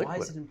 A liquid.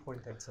 Why is it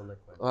important that it's a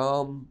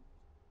liquid?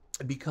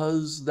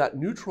 Because that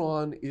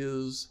neutron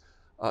is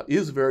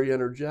very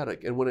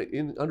energetic, and when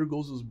it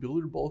undergoes those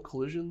billiard ball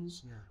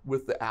collisions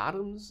with the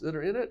atoms that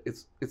are in it,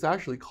 it's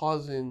actually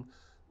causing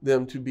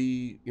them to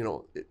be,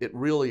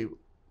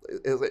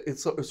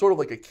 it's sort of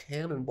like a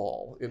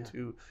cannonball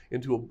into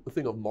a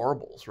thing of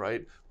marbles,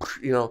 right?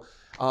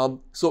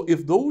 So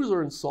if those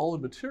are in solid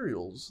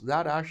materials,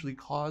 that actually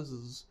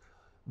causes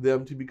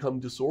them to become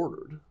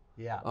disordered.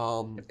 Yeah,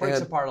 it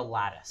breaks apart a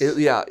lattice.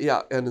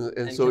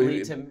 And so can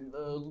lead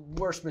to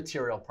worse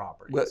material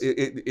properties. Well,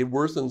 it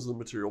worsens the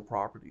material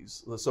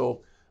properties.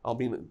 So, I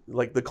mean,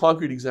 like the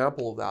concrete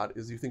example of that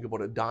is you think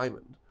about a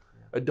diamond.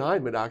 Yeah. A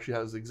diamond actually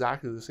has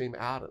exactly the same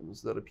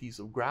atoms that a piece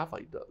of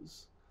graphite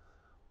does.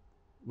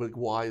 Like,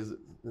 why is it?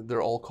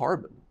 They're all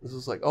carbon. This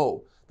is like,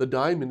 oh, the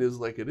diamond is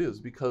like it is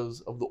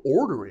because of the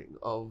ordering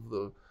of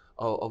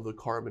the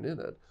carbon in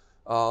it.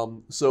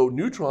 So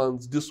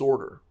neutrons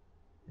disorder.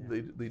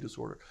 Yeah. They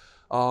disorder.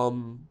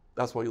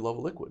 That's why you love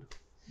a liquid,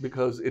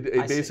 because it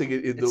basically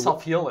it's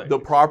self-healing. The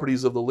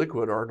properties of the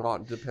liquid are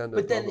not dependent.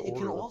 But then on the it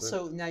can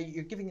also, now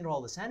you're giving it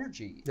all this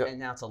energy, and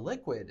now it's a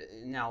liquid.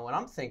 Now what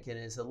I'm thinking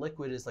is a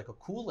liquid is like a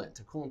coolant.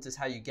 A coolant is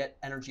how you get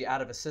energy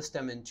out of a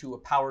system into a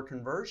power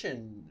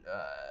conversion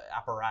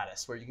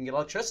apparatus where you can get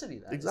electricity.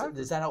 Then.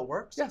 Exactly. Is that how it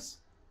works? Yes.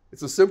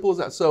 It's as simple as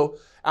that. So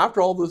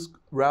after all this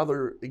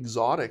rather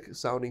exotic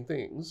sounding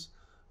things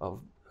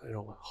of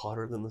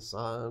hotter than the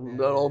sun,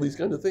 and all these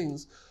kind of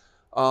things.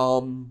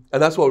 And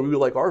that's why we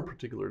like our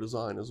particular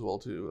design as well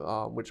too,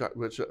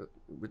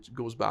 which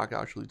goes back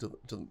actually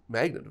to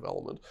magnet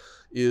development,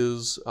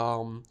 is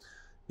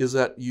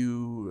that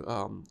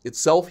it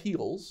self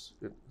heals.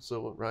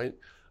 So right,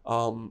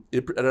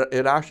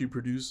 it actually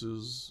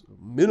produces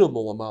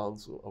minimal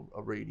amounts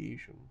of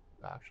radiation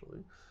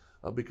actually,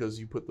 because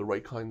you put the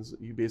right kinds.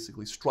 You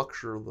basically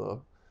structure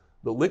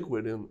the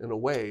liquid in a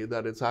way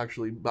that it's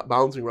actually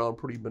bouncing around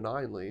pretty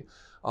benignly.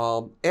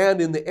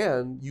 And in the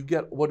end, you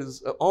get what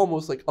is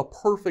almost like a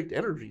perfect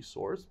energy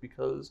source,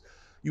 because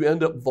you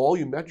end up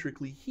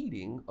volumetrically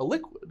heating a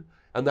liquid.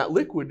 And that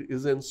liquid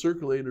is then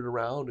circulated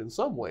around in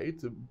some way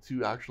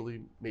to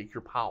actually make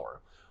your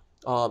power.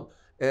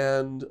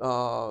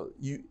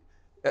 You,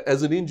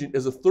 as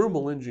a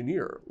thermal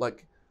engineer,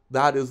 like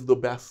that is the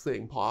best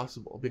thing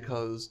possible,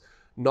 because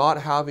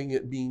not having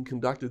it being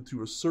conducted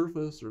through a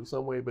surface or in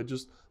some way, but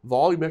just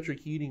volumetric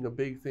heating, a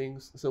big thing,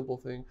 simple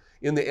thing.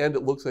 In the end,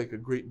 it looks like a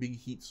great big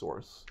heat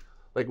source.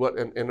 Like what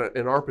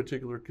in our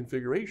particular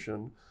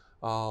configuration,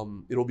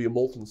 it'll be a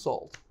molten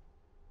salt,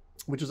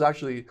 which is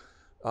actually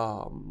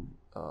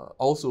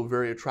also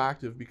very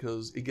attractive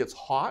because it gets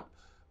hot,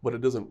 but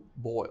it doesn't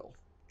boil.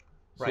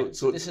 Right.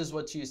 So this is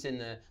what's used in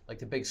the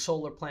big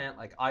solar plant,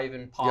 like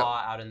Ivanpah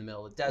out in the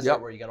middle of the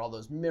desert, where you got all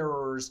those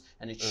mirrors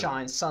and it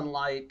shines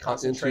sunlight,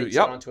 concentrates it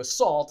onto a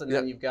salt, and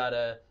then you've got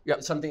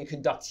something that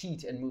conducts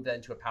heat and move that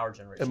into a power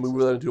generation. And move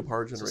that into a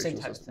power generation same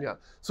type of thing. Yeah.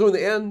 So in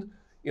the end,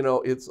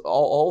 it's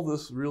all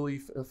this really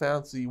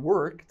fancy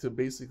work to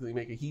basically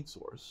make a heat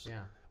source.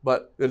 Yeah.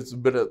 But that's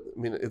in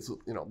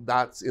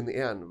the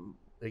end,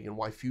 again,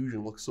 why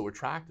fusion looks so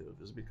attractive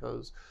is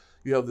because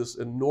you have this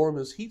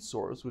enormous heat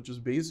source, which is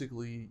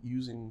basically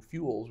using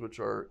fuels which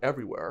are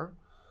everywhere.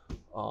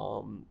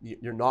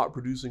 You're not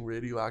producing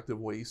radioactive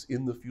waste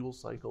in the fuel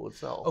cycle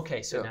itself.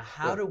 Okay, so now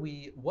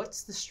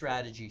what's the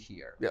strategy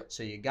here? Yeah.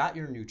 So you got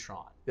your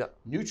neutron. Yeah.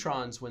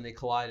 Neutrons, when they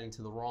collide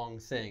into the wrong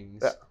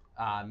things,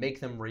 make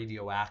them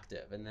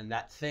radioactive, and then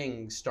that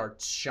thing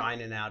starts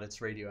shining out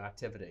its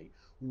radioactivity.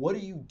 What do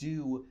you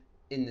do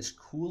in this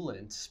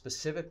coolant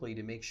specifically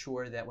to make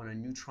sure that when a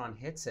neutron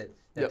hits it,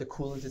 that the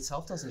coolant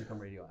itself doesn't become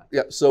radioactive?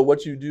 Yeah, so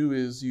what you do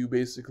is you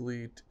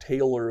basically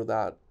tailor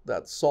that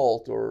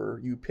salt, or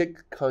you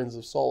pick kinds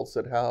of salts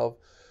that have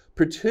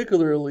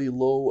particularly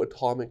low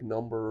atomic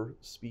number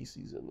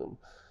species in them.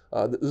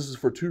 This is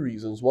for two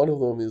reasons. One of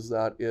them is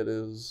that it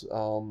is,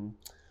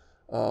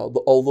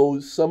 although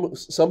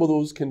some of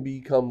those can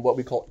become what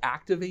we call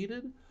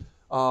activated,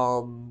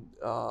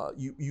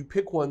 you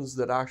pick ones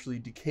that actually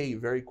decay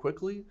very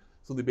quickly.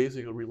 So they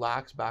basically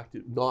relax back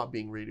to not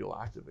being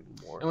radioactive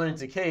anymore. And when it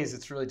decays,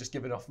 it's really just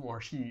giving off more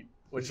heat,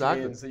 which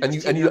means that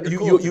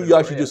you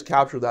actually just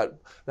capture that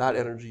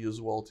energy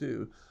as well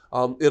too.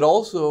 It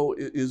also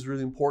is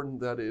really important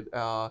that it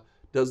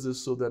does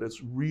this so that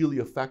it's really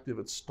effective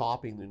at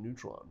stopping the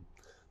neutron.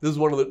 This is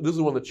one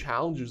of the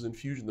challenges in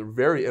fusion. They're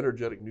very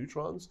energetic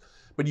neutrons,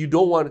 but you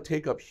don't want to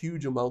take up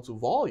huge amounts of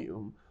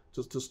volume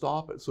to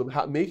stop it. So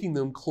making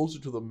them closer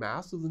to the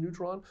mass of the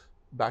neutron,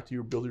 back to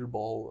your billiard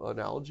ball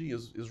analogy,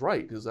 is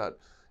right. Is that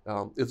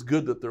it's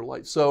good that they're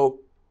light. So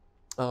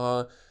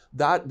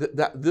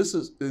this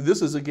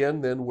is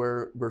again then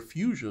where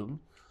fusion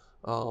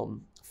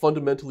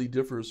fundamentally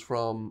differs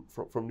from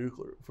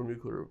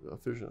nuclear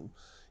fission,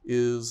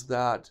 is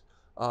that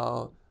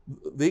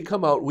they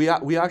come out. We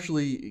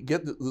actually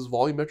get this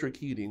volumetric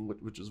heating,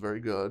 which is very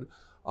good.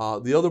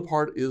 The other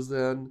part is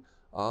then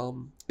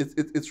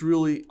it's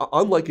really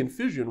unlike in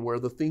fission, where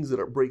the things that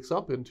it breaks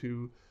up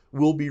into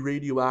will be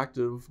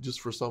radioactive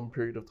just for some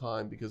period of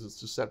time because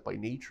it's just set by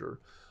nature.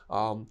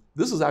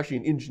 This is actually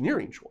an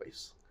engineering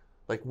choice.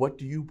 Like, what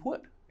do you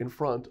put in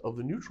front of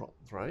the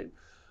neutrons, right?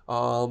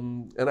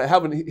 And I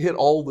haven't hit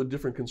all the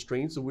different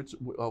constraints of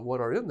what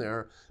are in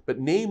there, but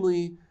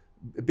namely,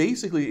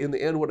 basically, in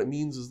the end, what it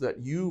means is that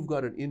you've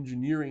got an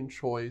engineering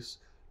choice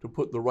to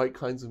put the right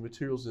kinds of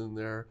materials in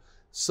there,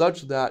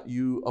 such that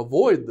you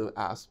avoid the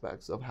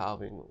aspects of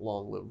having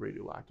long-lived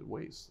radioactive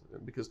waste,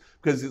 and because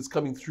it's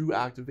coming through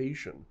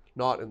activation,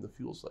 not in the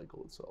fuel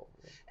cycle itself.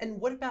 And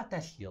what about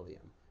that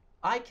helium?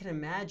 I can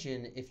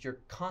imagine if you're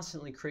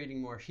constantly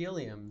creating more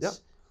heliums, yep.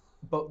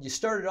 but you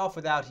started off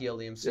without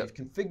helium, so yep.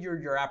 you've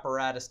configured your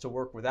apparatus to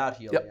work without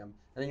helium, yep. and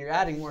then you're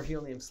adding more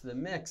heliums to the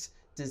mix.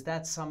 Does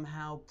that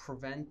somehow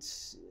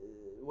prevent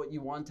what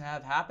you want to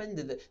have happen?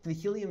 Did the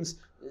heliums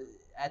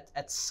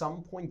at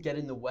some point get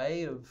in the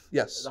way of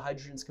yes. the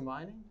hydrogens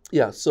combining?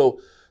 Yeah, so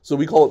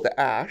we call it the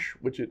ash,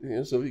 which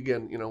so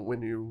again,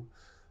 when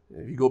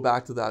if you go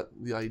back to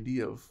the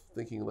idea of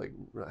thinking like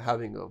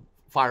having a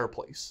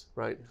fireplace,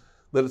 right? Yeah.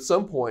 That at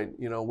some point,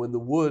 when the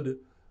wood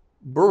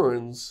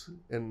burns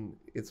and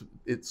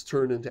it's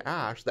turned into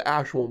ash, the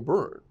ash won't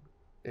burn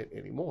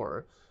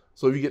anymore.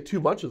 So if you get too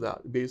much of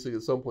that, basically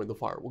at some point the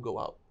fire will go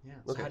out. Yeah.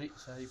 So how do you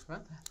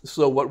prevent that?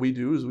 So what we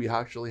do is we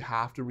actually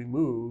have to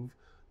remove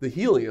the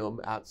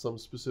helium at some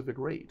specific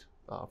rate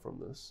from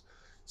this.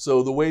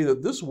 So the way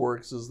that this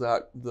works is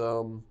that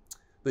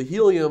the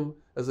helium,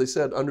 as I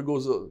said,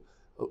 undergoes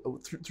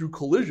through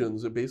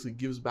collisions. It basically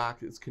gives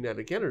back its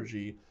kinetic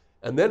energy,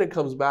 and then it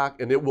comes back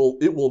and it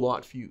will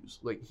not fuse.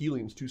 Like,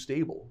 helium's too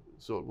stable,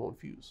 so it won't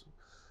fuse.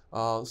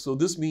 So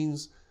this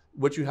means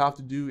what you have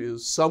to do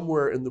is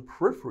somewhere in the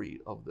periphery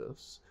of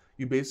this,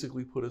 you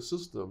basically put a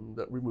system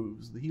that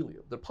removes the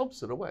helium, that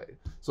pumps it away.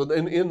 So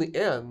then in the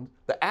end,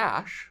 the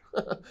ash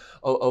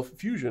of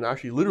fusion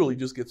actually literally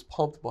just gets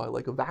pumped by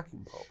like a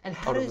vacuum pump. And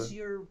how does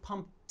your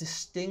pump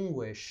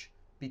distinguish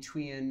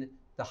between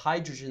the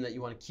hydrogen that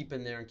you want to keep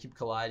in there and keep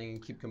colliding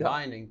and keep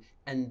combining, yep.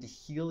 and the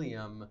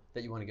helium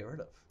that you want to get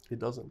rid of? It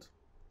doesn't.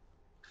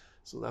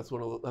 So that's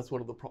one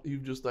of the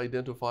you've just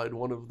identified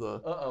one of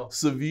the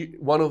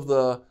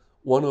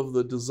one of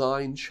the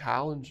design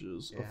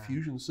challenges of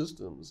fusion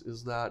systems,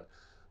 is that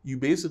you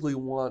basically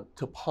want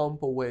to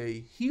pump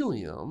away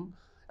helium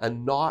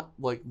and not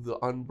like the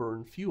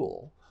unburned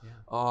fuel.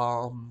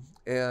 Yeah.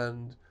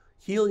 And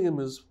helium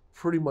is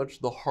pretty much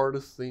the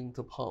hardest thing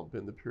to pump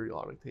in the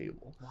periodic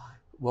table. Why?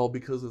 Well,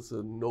 because it's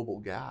a noble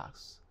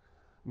gas.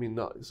 I mean,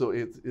 so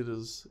it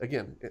is,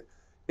 again,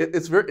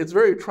 it's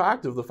very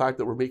attractive, the fact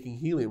that we're making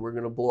helium. We're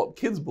going to blow up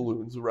kids'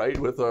 balloons, right,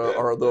 with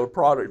the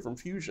product from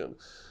fusion.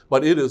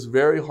 But it is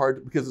very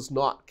hard because it's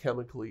not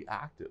chemically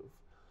active.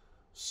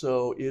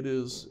 So it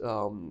is.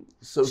 So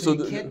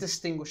you can't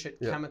distinguish it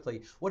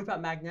chemically. What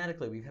about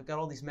magnetically? We've got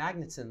all these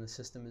magnets in the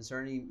system. Is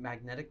there any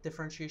magnetic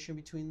differentiation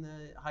between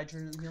the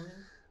hydrogen and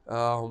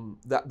helium?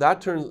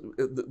 That turns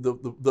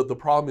the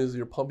problem is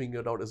you're pumping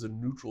it out as a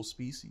neutral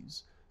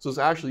species. So it's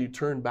actually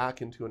turned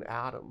back into an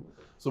atom.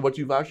 So what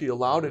you've actually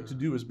allowed it to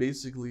do is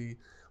basically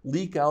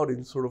leak out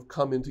and sort of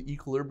come into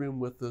equilibrium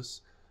with this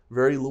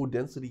very low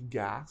density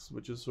gas,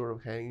 which is sort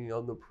of hanging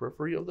on the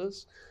periphery of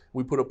this.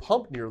 We put a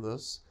pump near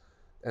this,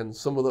 and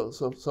some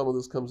of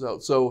this comes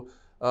out. So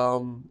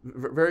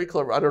very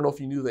clever. I don't know if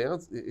you knew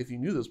if you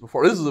knew this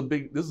before. This is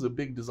a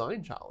big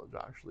design challenge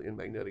actually in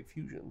magnetic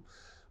fusion.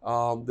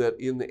 That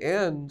in the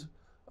end,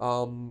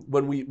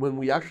 when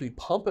we actually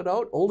pump it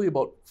out, only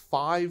about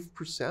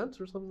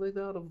 5% or something like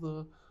that of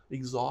the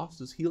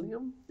exhaust is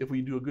helium, if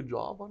we do a good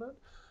job on it.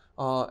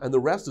 And the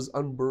rest is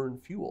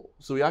unburned fuel.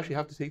 So we actually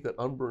have to take that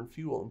unburned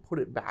fuel and put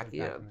it back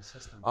in the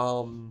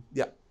system.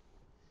 Yeah.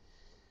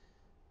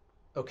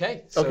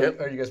 Okay. So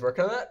are you guys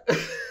working on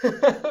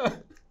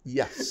that?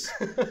 Yes.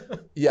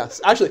 Yes.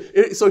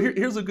 Actually, so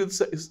here's a good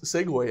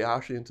segue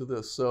actually into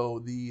this.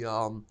 So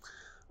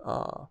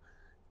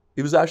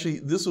it was actually,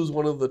 this was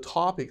one of the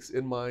topics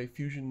in my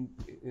fusion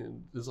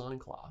design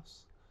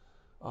class.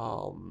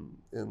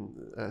 And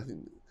I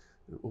think,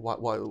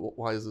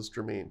 why is this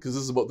germane? Because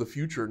this is about the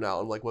future now,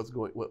 and like what's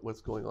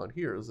going on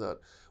here is that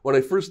when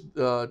I first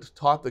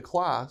taught the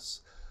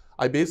class,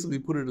 I basically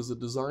put it as a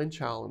design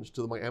challenge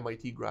to my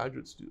MIT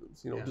graduate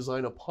students.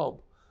 Design a pump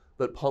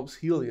that pumps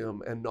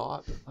helium and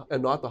not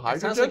the hydrogen. It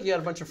sounds like you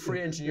had a bunch of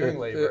free engineering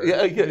labor.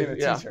 Yeah.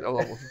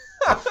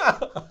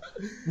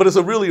 But it's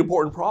a really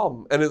important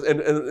problem,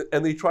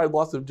 and they tried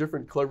lots of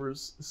different clever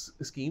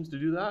schemes to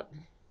do that.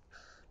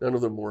 None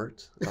of them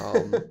worked.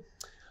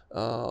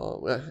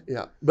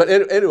 Yeah. But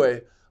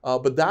anyway,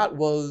 but that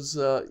was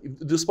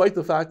despite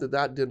the fact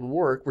that didn't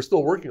work. We're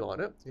still working on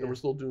it, and we're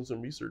still doing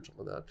some research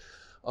on that.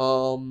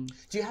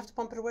 Do you have to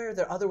pump it away, or are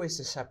there other ways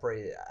to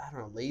separate it? I don't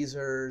know,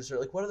 lasers, or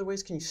like what other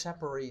ways can you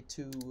separate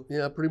to?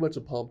 Yeah, pretty much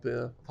a pump.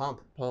 Yeah.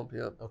 Pump.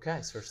 Yeah.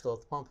 Okay, so we're still at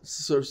the pump.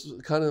 So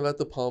kind of at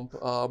the pump.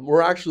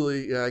 We're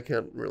actually, I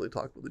can't really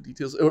talk about the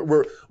details.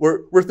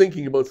 We're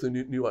thinking about some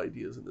new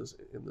ideas in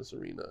this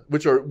arena,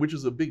 which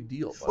is a big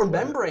deal. Or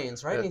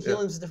membranes, right? I mean,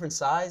 helium's a different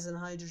size than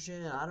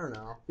hydrogen. I don't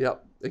know. Yeah.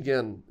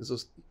 Again, it's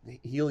just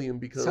helium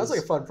because sounds like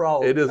a fun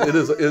problem. It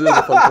is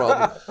a fun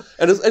problem,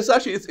 and it's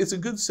actually a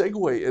good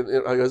segue.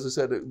 And as I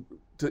said,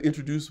 to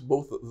introduce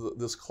both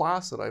this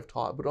class that I've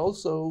taught, but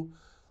also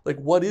like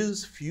what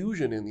is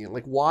fusion in the end?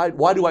 Like why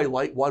do I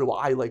like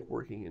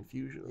working in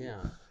fusion?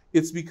 Yeah,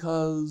 it's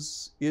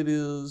because it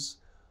is,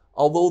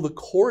 although the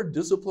core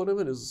discipline of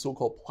it is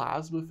so-called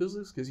plasma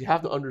physics, because you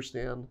have to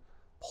understand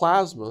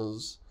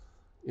plasmas,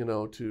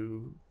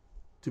 to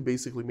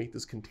basically make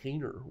this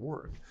container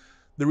work.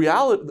 The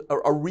reality,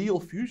 a real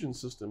fusion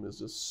system is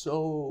just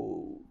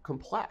so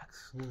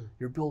complex.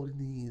 You're building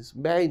these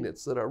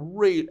magnets that are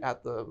right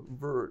at the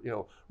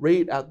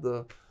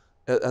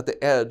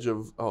edge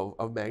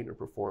of magnet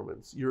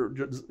performance.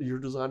 You're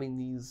designing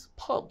these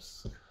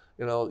pumps.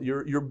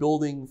 You're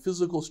building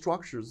physical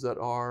structures that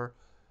are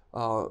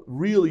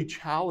really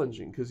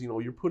challenging because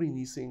you're putting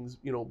these things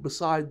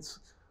besides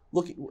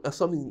looking at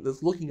something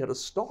that's looking at a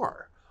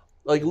star,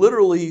 like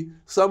literally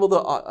some of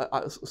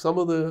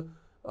the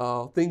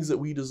things that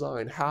we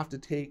design have to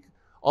take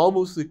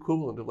almost the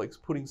equivalent of like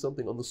putting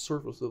something on the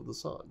surface of the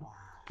sun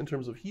in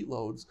terms of heat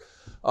loads.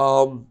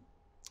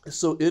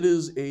 So it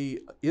is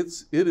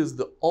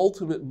the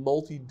ultimate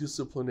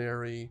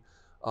multidisciplinary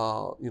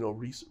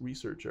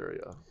research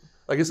area.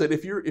 Like I said,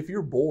 if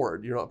you're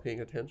bored, you're not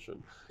paying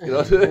attention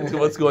to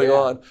what's going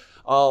on.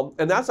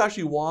 And that's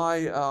actually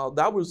why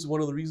that was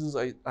one of the reasons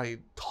I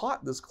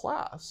taught this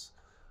class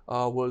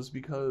was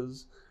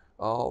because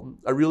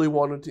I really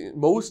wanted to.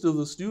 Most of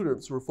the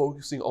students were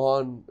focusing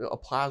on a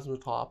plasma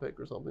topic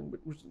or something,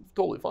 which is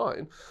totally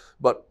fine.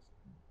 But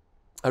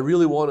I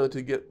really wanted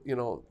to get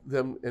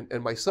them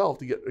and myself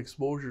to get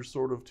exposure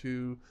sort of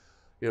to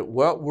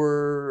what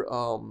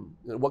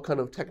kind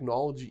of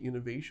technology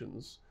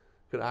innovations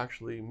could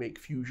actually make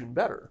fusion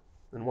better.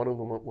 And one of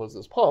them was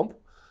this pump.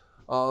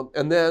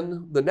 And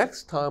then the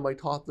next time I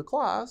taught the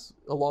class,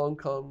 along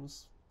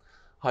comes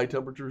high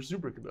temperature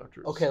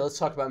superconductors. Okay, let's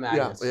talk about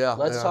magnets.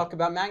 Let's talk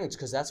about magnets,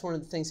 because that's one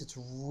of the things that's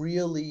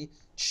really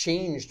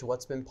changed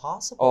what's been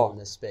possible in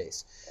this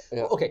space.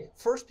 Yeah. Okay,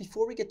 first,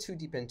 before we get too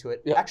deep into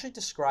it, actually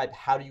describe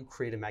how do you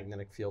create a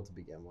magnetic field to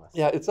begin with?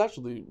 Yeah, it's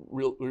actually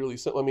really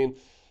simple. I mean,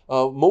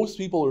 most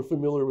people are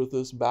familiar with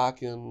this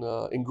back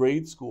in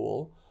grade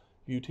school.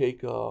 You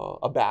take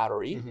a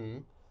battery,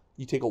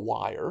 you take a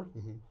wire,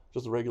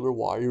 just a regular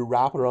wire, you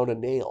wrap it around a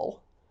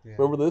nail. Yeah.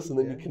 Remember this? And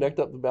then you connect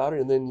up the battery,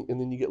 and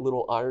then you get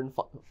little iron,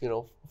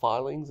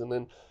 filings, and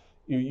then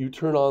you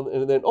turn on,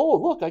 and then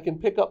look, I can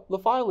pick up the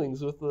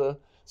filings with the.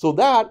 So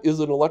that is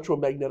an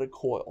electromagnetic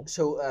coil.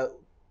 So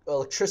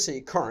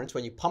electricity current,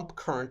 when you pump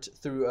current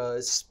through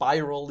a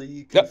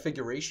spirally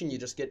configuration, you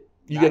just get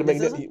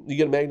magnetism? You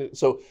get a magnet.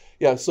 So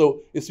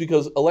it's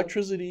because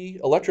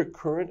electric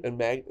current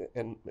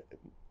and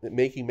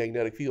making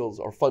magnetic fields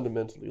are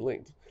fundamentally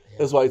linked.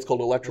 That's why it's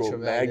called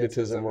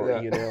electromagnetism or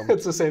E&M.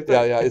 It's the same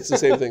thing. Yeah, it's the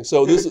same thing.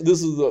 So this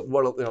is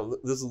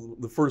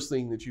the first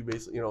thing that you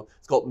basically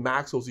it's called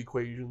Maxwell's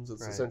equations.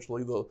 It's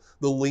essentially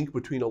the link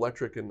between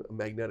electric and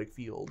magnetic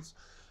fields.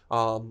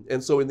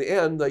 And so in the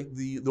end, like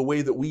the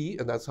way that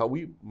and that's how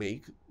we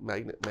make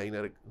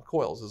magnetic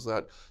coils is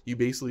that you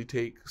basically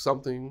take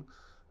something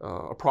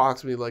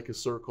approximately like a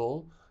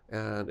circle,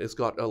 and it's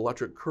got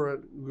electric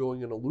current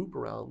going in a loop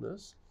around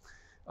this.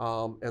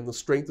 And the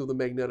strength of the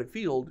magnetic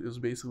field is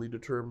basically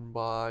determined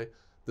by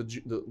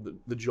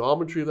the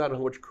geometry of that and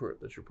how much current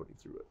that you're putting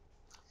through it.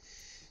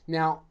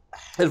 Now,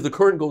 and if the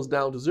current goes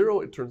down to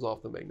zero, it turns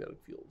off the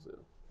magnetic fields. Yeah.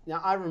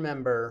 Now, I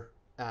remember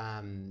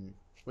when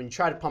you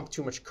try to pump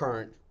too much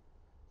current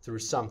through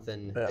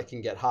something, it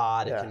can get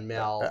hot, it can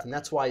melt, and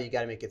that's why you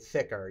got to make it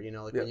thicker.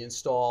 When you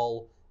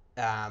install,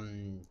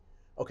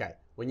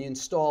 when you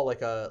install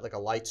like a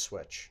light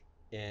switch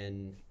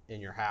in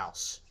your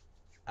house.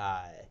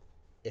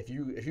 If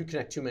you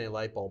connect too many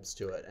light bulbs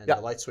to it and the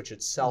light switch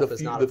itself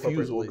is not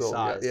appropriately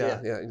sized,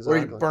 exactly. Or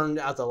you burn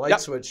out the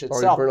light switch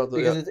itself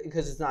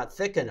because it's not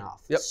thick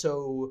enough.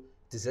 So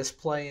does this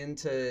play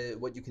into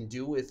what you can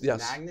do with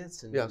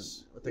magnets and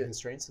what the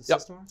constraints of the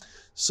system are?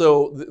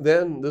 So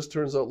then this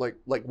turns out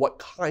like what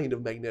kind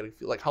of magnetic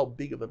field, like how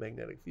big of a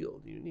magnetic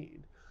field do you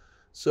need?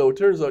 So it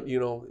turns out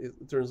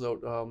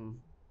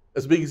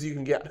as big as you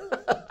can get,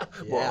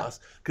 more or less.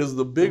 Because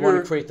the You bigger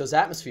want to create those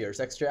atmospheres,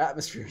 extra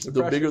atmospheres.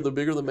 the bigger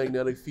the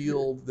magnetic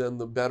field, then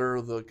the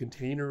better the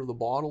container of the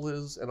bottle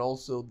is. And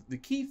also the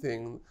key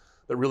thing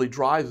that really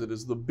drives it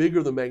is the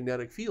bigger the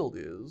magnetic field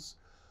is,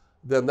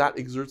 then that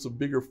exerts a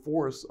bigger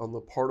force on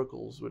the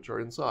particles which are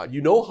inside.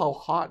 You know how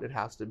hot it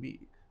has to be.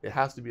 It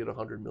has to be at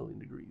 100 million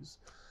degrees.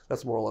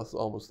 That's more or less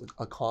almost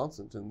a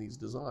constant in these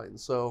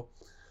designs. So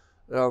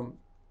and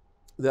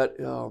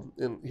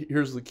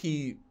here's the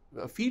key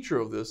feature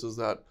of this is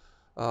that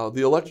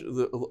the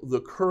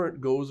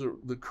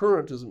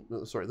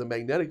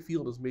magnetic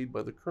field is made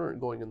by the current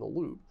going in the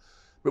loop.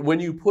 But when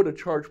you put a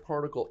charged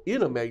particle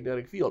in a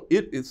magnetic field,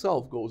 it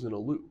itself goes in a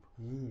loop,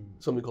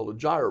 something called a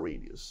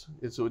gyroradius.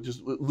 So it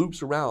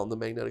loops around the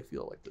magnetic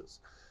field like this.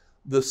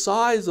 The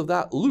size of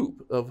that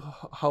loop of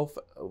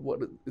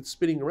what it's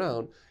spinning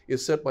around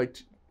is set by,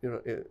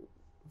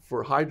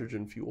 for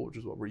hydrogen fuel, which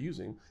is what we're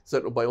using,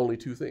 set by only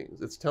two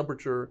things. It's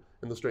temperature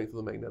and the strength of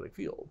the magnetic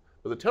field.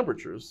 But the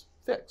temperature is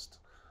fixed,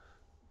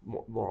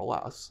 more or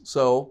less.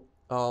 So,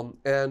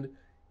 and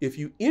if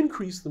you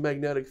increase the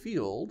magnetic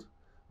field,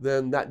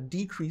 then that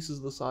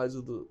decreases the size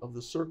of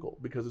the circle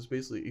because it's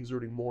basically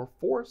exerting more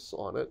force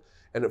on it,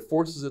 and it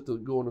forces it to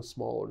go in a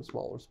smaller and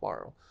smaller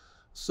spiral.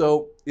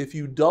 So if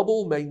you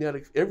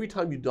every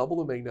time you double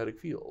the magnetic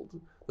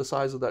field, the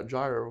size of that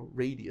gyro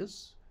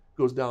radius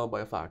goes down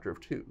by a factor of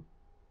 2.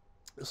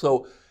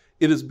 So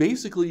it is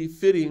basically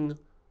fitting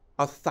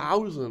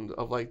 1,000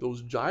 of like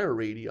those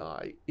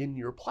gyroradii in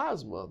your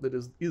plasma that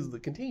is the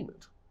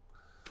containment.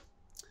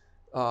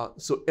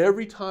 So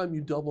every time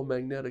you double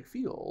magnetic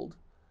field,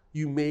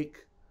 you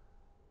make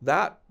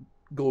that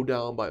go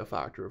down by a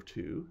factor of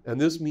 2. And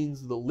this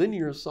means the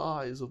linear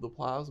size of the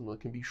plasma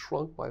can be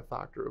shrunk by a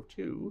factor of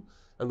 2,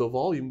 and the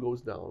volume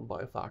goes down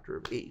by a factor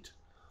of 8.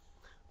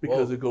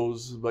 Because Whoa. It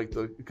goes like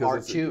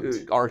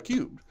R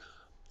cubed.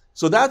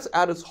 So that's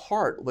at its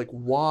heart, like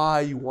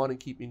why you want to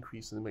keep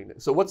increasing the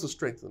magnetic. So what's the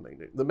strength of the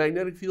magnetic? The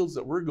magnetic fields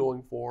that we're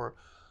going for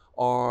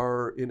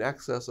are in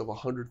excess of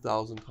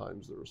 100,000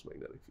 times the Earth's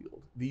magnetic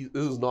field. This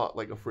is not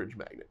like a fridge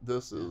magnet.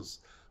 This is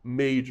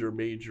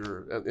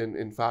major, and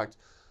in fact,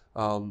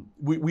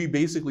 we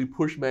basically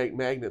push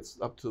magnets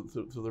up to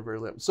the very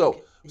limit.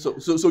 So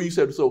you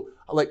said,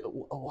 like,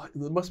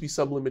 there must be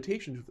some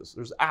limitation to this.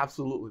 There's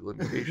absolutely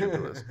limitation to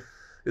this.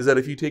 Is that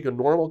if you take a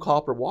normal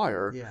copper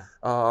wire,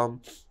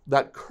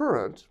 that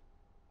current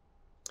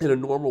in a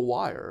normal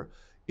wire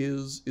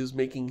is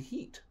making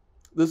heat.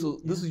 This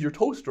is your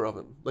toaster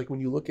oven. Like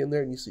when you look in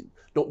there and you see,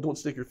 don't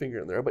stick your finger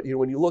in there, but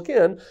when you look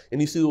in and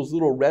you see those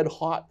little red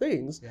hot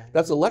things,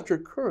 that's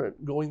electric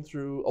current going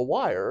through a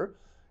wire,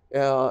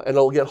 and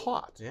it'll get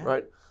hot,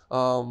 right?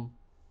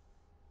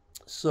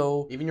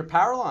 So even your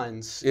power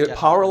lines.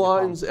 Power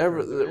lines,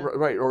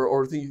 right?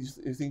 Or you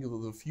think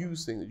of the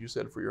fuse thing that you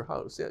said for your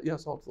house.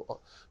 Yes, to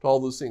all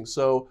those things.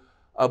 So,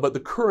 but the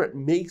current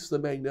makes the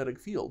magnetic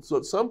field. So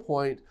at some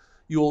point,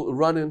 you'll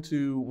run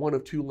into one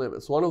of two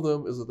limits. One of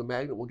them is that the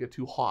magnet will get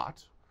too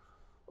hot,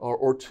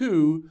 or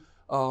two,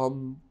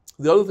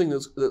 the other thing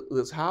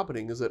that's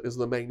happening is that as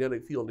the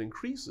magnetic field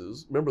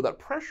increases, remember that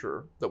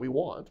pressure that we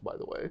want, by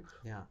the way,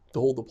 to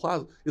hold the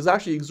plasma, is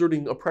actually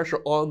exerting a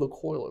pressure on the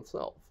coil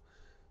itself.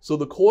 So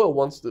the coil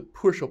wants to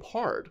push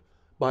apart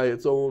by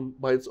its own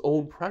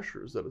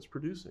pressures that it's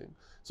producing.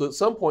 So at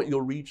some point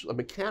you'll reach a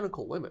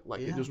mechanical limit, like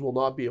it just will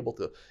not be able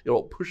to,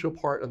 push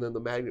apart, and then the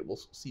magnet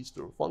will cease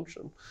to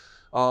function.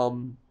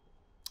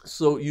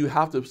 So you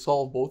have to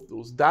solve both of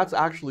those. That's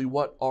actually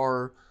what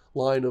our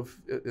line of,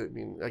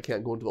 I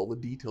can't go into all the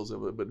details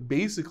of it, but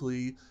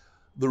basically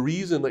the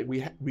reason that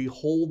we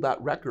hold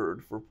that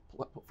record for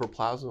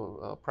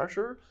plasma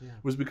pressure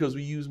was because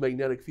we use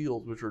magnetic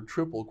fields which are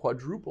triple,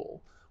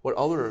 quadruple what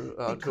other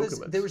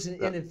tokamaks. There was an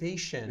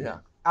innovation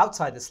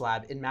outside this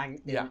lab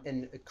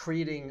in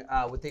creating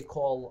what they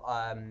call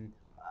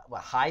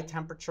high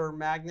temperature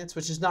magnets,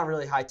 which is not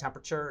really high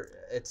temperature.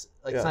 It's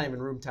like it's not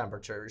even room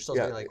temperature. You're still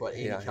doing like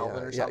 80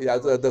 Kelvin or something. Yeah,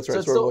 that's right. So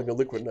it's sort of like a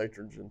liquid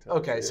nitrogen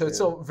temperature. Okay, so it's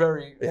still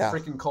very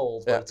freaking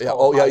cold. But it's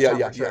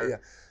yeah.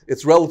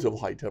 It's relative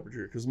high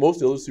temperature because most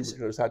of the other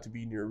superconductors had to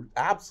be near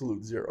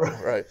absolute zero,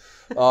 right?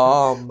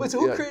 Wait, so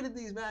who created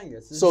these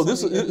magnets? So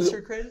this is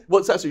well,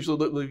 it's actually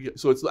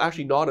so it's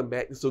actually not a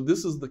magnet. So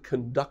this is the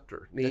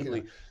conductor,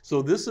 namely.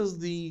 So this is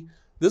the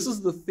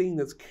thing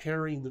that's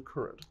carrying the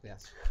current.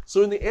 Yes.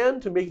 So in the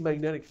end, to make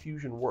magnetic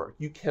fusion work,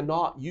 you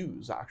cannot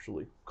use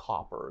actually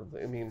copper.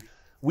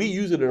 We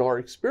use it in our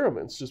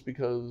experiments just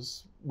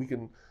because we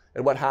can.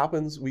 And what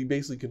happens? We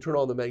basically can turn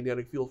on the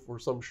magnetic field for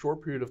some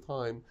short period of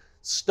time,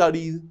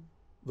 study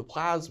the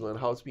plasma and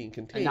how it's being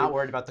contained. And not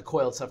worried about the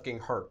coil itself getting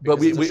hurt. But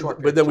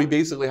then we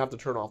basically have to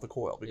turn off the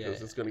coil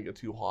because it's going to get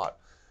too hot.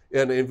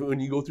 And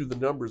when you go through the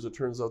numbers, it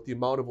turns out the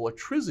amount of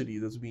electricity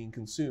that's being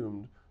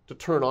consumed to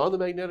turn on the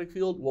magnetic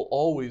field will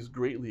always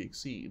greatly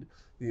exceed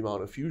the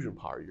amount of fusion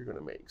power you're going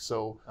to make.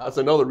 So that's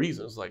another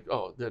reason. It's like,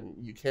 then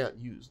you can't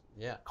use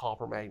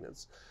copper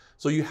magnets.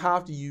 So you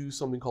have to use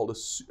something called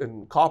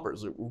and copper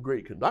is a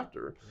great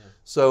conductor. Yeah.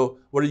 So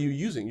what are you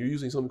using? You're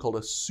using something called a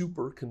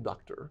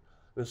superconductor.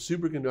 And a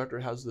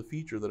superconductor has the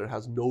feature that it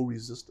has no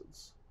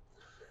resistance.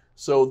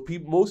 So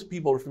most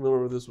people are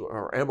familiar with this,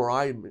 are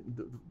MRI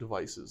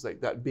devices, like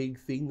that big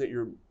thing that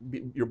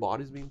your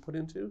body's being put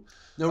into.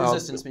 No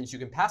resistance means you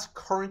can pass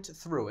current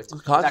through it.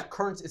 That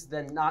current is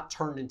then not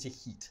turned into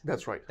heat.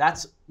 That's right.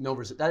 That's no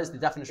resistance. That is the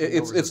definition of no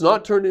resistance. It's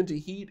not turned into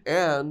heat,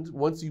 and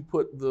once you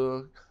put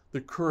the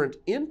current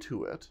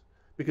into it,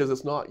 because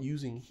it's not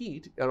using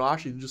heat, it'll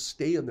actually just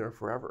stay in there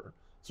forever.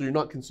 So you're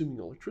not consuming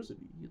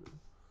electricity either.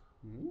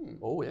 Mm.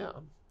 Oh yeah.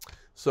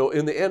 So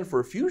in the end, for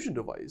a fusion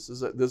device,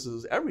 this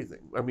is everything.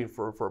 I mean,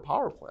 for a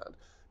power plant,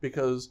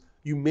 because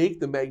you make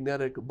the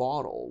magnetic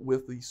bottle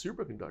with these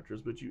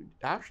superconductors, but you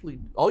actually,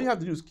 all you have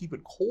to do is keep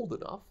it cold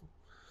enough,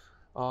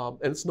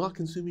 and it's not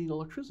consuming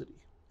electricity.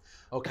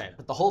 Okay,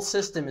 but the whole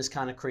system is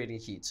kind of creating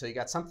heat. So you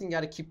got something you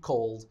got to keep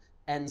cold,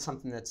 and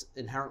something that's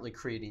inherently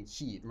creating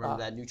heat. Remember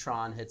that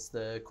neutron hits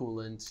the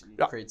coolant,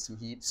 creates some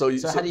heat. So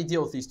how do you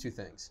deal with these two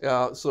things?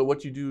 So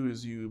what you do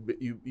is you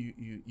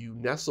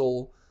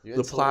nestle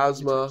the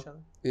plasma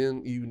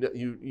in,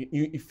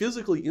 you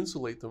physically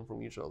insulate them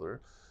from each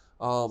other.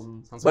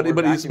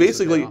 But it's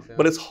basically,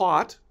 but it's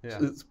hot. Yeah.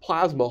 It's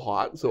plasma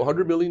hot, so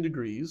 100 million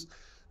degrees.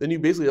 Then you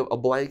basically have a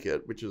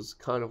blanket, which is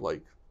kind of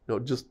like,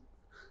 just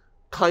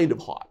kind of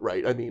hot,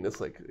 right? I mean, it's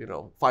like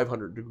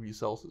 500 degrees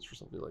Celsius or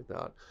something like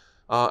that.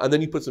 And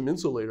then you put some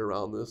insulator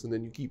around this, and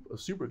then you keep a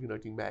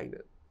superconducting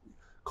magnet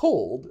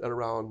cold at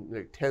around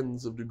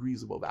tens of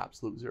degrees above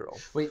absolute zero.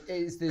 Wait,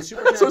 is the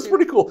superconducting? So it's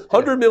pretty cool.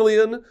 100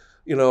 million,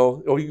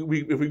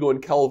 if we go in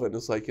Kelvin,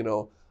 it's like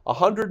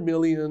 100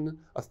 million,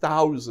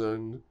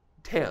 1,000,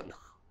 10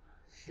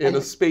 in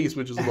a space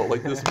which is about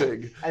like this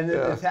big. And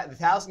the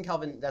 1,000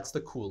 Kelvin, that's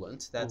the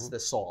coolant, that's the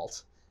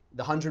salt.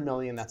 The 100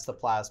 million, that's the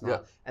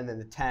plasma, and then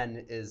the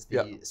 10 is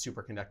the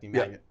superconducting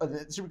magnet.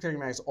 The superconducting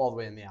magnet is all the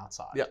way on the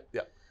outside. Yeah,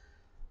 yeah.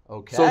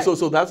 Okay.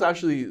 So that's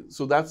actually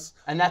so that's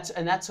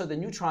so the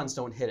neutrons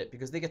don't hit it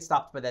because they get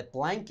stopped by that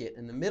blanket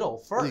in the middle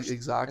first.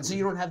 Exactly. And so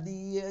you don't have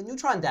the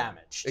neutron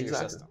damage to your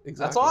system. Exactly.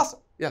 That's awesome.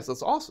 Yes,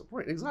 that's awesome.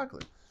 Right.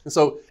 Exactly.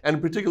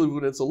 And particularly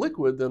when it's a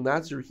liquid, then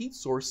that's your heat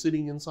source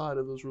sitting inside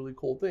of this really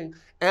cold thing,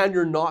 and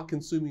you're not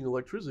consuming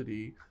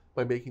electricity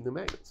by making the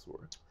magnets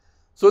for it.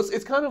 So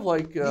it's kind of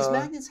like these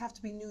magnets have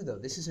to be new though.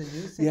 This is a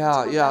new thing.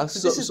 Yeah.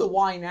 So this is the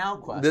why now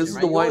question. This is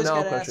the why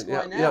now question.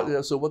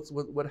 Yeah. So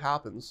what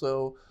happened?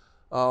 So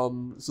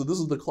this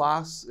is the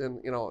class,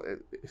 and it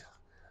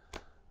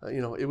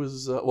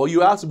was well.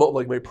 You asked about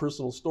like my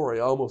personal story.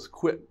 I almost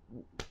quit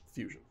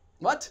fusion.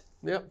 What?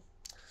 Yeah.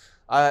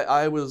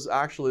 I was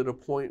actually at a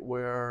point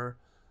where,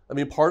 I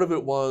mean, part of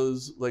it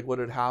was like what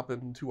had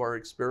happened to our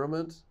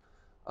experiment,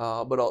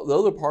 but the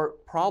other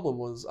problem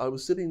was I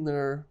was sitting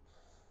there.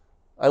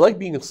 I like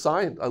being a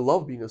scientist. I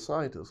love being a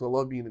scientist. I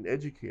love being an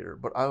educator,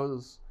 but I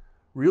was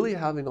really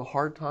having a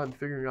hard time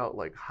figuring out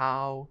like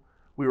how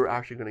we were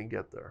actually going to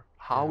get there,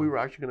 how we were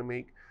actually going to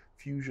make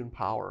fusion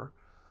power.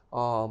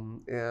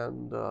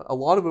 And a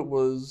lot of it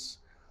was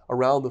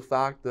around the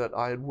fact that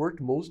I had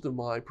worked most of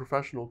my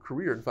professional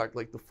career. In fact,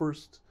 like the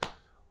first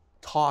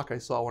talk I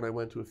saw when I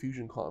went to a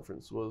fusion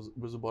conference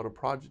was about a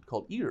project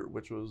called ITER,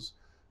 which was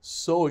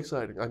so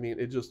exciting. I mean,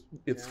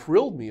 it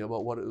thrilled me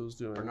about what it was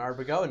doing. Bernard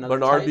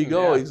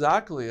Bigot,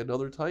 exactly,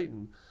 another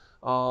Titan.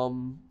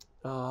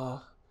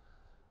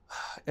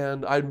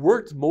 And I'd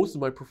worked most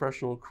of my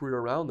professional career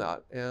around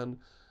that,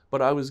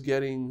 but I was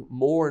getting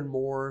more and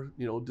more,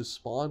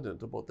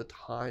 despondent about the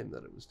time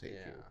that it was taking.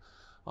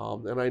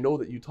 And I know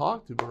that you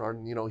talked to Bernard,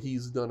 and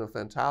he's done a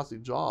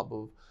fantastic job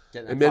of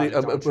getting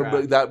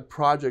that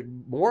project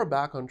more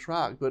back on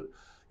track. But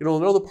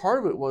another part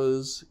of it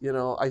was,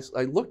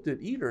 I looked at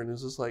ITER and it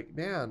was just like,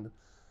 man,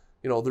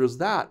 there's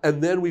that,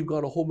 and then we've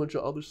got a whole bunch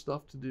of other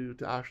stuff to do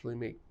to actually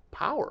make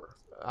power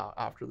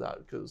after that,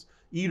 because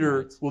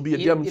ITER will be a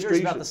demonstration.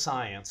 ITER's about the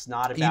science,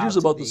 not about ITER's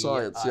about the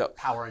science,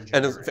 power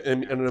engineering.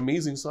 And an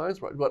amazing science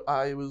project. But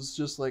I was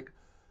just like,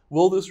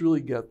 will this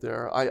really get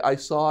there? I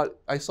saw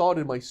it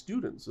in my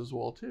students as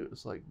well too.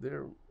 It's like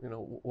they're,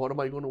 what am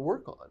I going to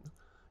work on?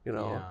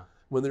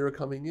 When they were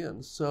coming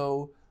in.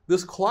 So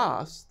this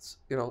class,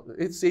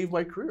 it saved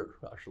my career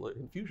actually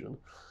in fusion,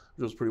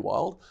 which was pretty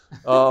wild.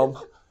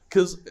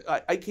 Because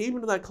I came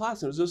into that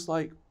class and it was just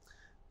like,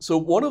 so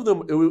one of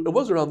them, it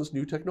was around this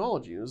new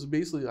technology. It was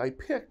basically, I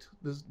picked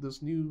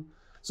this new,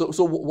 so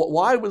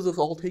why was this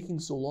all taking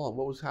so long?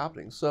 What was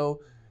happening? So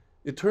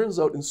it turns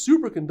out in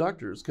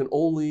superconductors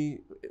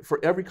for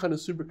every kind of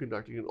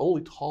superconductor, you can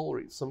only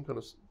tolerate some kind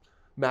of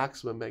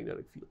maximum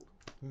magnetic field.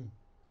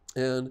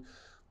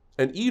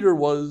 And ITER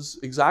was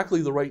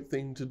exactly the right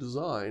thing to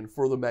design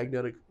for the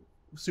magnetic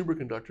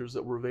superconductors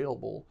that were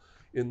available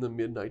in the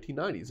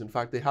mid-1990s. In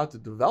fact, they had to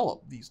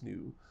develop these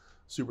new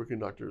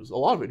superconductors, a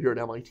lot of it here at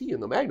MIT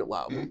in the magnet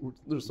lab.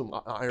 There's some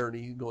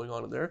irony going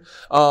on in there.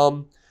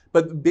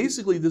 But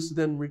basically, this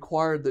then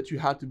required that you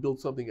had to build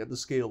something at the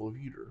scale of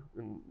ITER,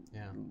 and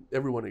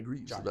everyone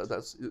agrees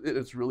that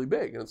it's really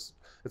big, and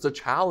it's a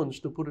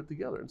challenge to put it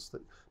together. It's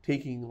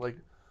taking like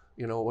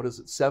what is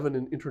it,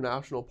 7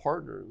 international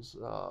partners.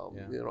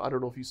 I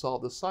don't know if you saw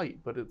the site,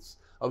 but it's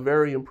a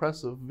very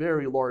impressive,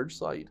 very large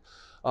site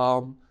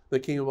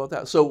that came about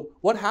that. So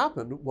what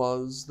happened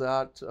was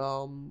that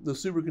the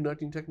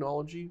superconducting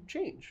technology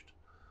changed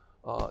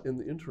in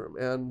the interim.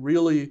 And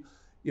really,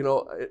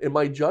 in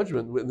my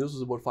judgment, and this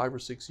was about 5 or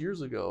 6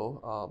 years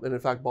ago, and in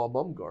fact, Bob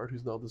Mumgard,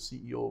 who's now the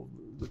CEO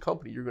of the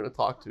company you're going to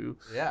talk to,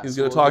 he's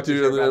going to talk to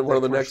you in one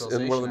of the next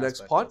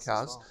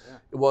podcasts,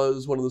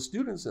 was one of the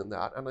students in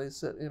that. And I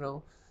said,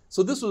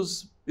 so it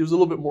was a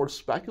little bit more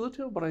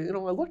speculative, but I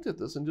looked at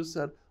this and just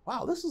said,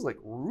 wow, this is like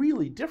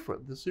really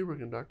different, the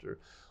superconductor.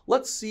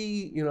 Let's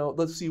see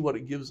what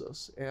it gives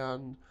us.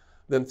 And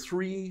then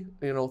three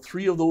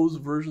of those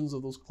versions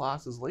of those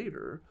classes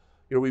later,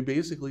 we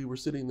basically were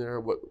sitting there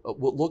what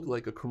looked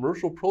like a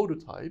commercial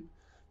prototype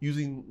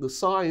using the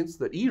science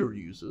that ITER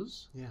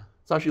uses. Yeah.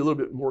 It's actually a little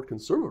bit more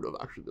conservative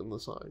actually than the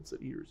science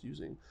that ITER is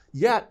using.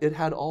 Yet it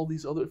had all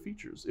these other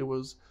features. It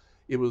was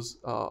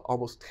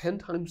almost 10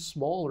 times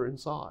smaller in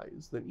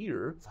size than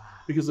ITER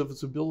because of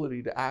its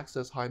ability to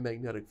access high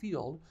magnetic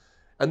field.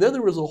 And then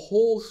there was a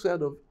whole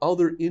set of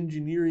other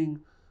engineering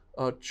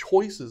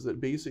choices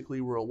that basically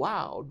were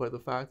allowed by the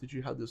fact that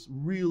you had this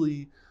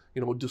really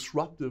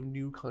disruptive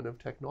new kind of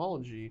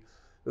technology.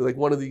 Like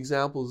one of the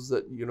examples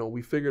that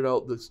we figured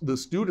out, the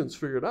students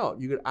figured out,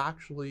 you could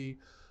actually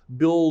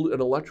build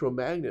an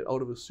electromagnet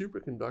out of a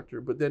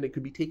superconductor, but then it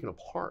could be taken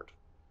apart.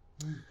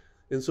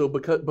 And so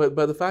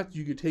by the fact that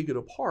you could take it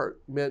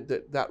apart meant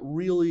that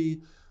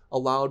really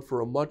allowed for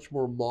a much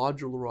more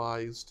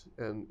modularized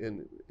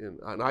and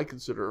I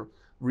consider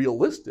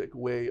realistic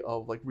way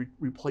of like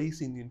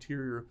replacing the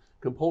interior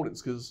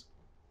components, because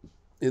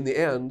in the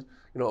end,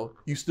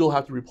 you still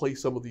have to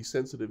replace some of these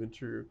sensitive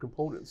interior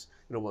components,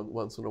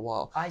 once in a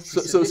while. I see.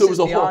 So this is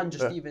beyond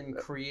just even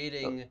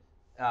creating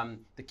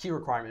the key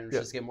requirement, which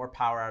is to get more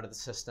power out of the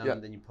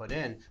system than you put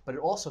in, but it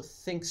also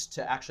thinks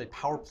to actually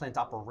power plant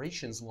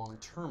operations long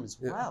term as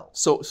well.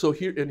 So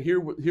here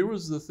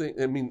was the thing.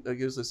 I mean,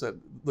 as I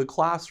said, the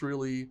class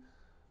really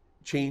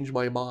changed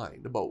my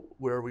mind about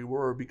where we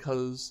were,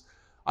 because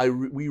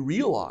we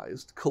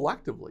realized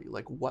collectively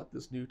like what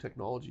this new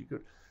technology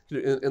could.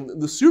 And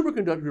the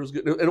superconductor was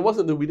good. And it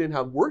wasn't that we didn't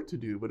have work to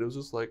do, but it was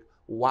just like,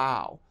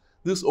 wow,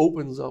 this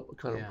opens up a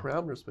kind of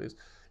parameter space.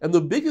 And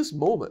the biggest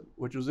moment,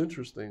 which was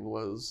interesting,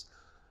 was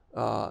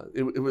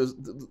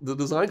the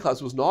design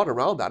class was not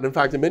around that. In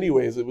fact, in many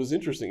ways, it was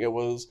interesting. It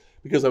was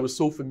because I was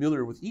so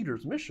familiar with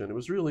ITER's mission. It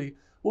was really,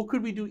 well,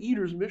 could we do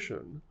ITER's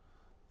mission,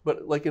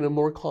 but like in a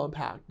more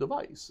compact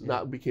device? And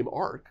that became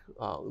ARC,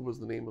 was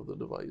the name of the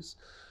device.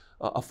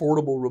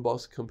 Affordable,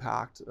 robust,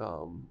 compact.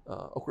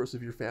 Of course,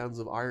 if you're fans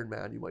of Iron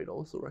Man, you might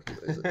also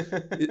recognize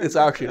it. It's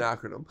actually an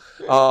acronym.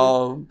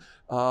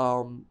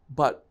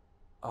 But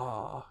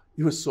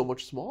it was so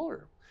much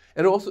smaller.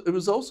 And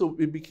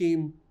it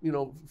became,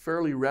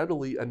 fairly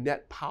readily a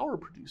net power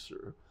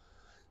producer.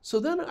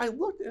 So then I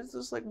looked, and it's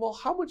just like, well,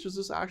 how much is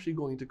this actually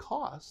going to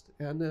cost?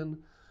 And then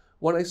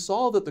when I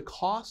saw that the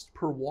cost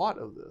per watt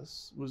of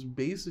this was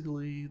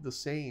basically the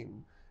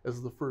same as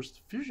the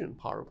first fission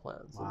power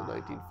plants in the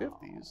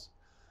 1950s.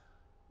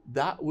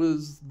 That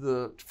was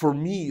for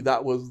me,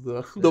 that was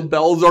the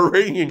bells are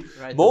ringing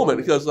moment,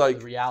 because like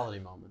the reality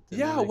moment.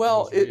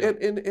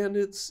 And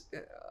it's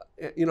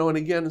and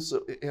again,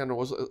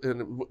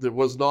 there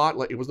was not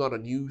like, it was not a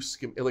new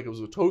scheme, like it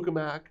was a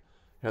tokamak,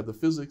 had the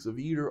physics of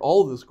ITER,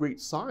 all of this great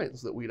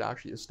science that we'd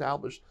actually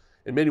established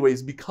in many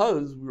ways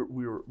because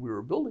we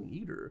were building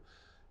ITER.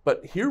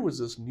 But here was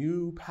this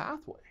new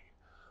pathway.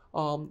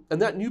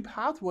 And that new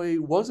pathway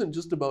wasn't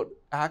just about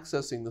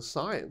accessing the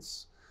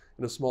science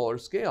in a smaller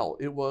scale.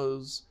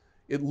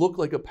 It looked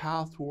like a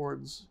path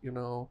towards,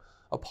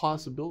 a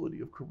possibility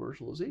of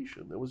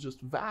commercialization. It was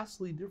just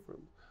vastly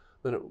different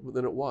than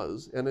it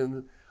was. And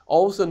then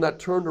all of a sudden that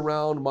turned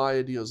around my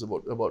ideas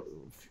about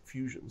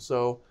fusion.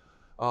 So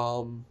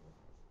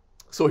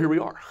here we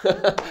are.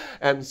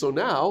 And so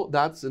now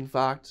that's in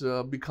fact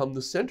become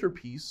the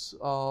centerpiece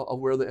of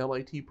where the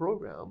MIT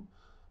program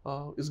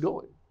is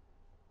going.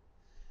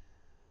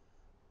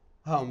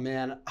 Oh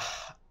man,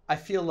 I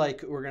feel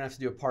like we're gonna have to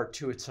do a part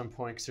 2 at some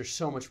point, because there's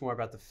so much more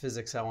about the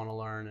physics I want to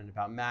learn, and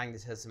about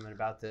magnetism, and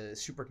about the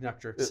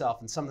superconductor itself,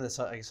 and some of this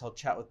I guess I'll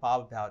chat with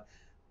Bob about.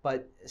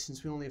 But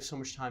since we only have so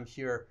much time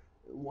here,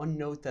 one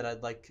note that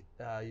I'd like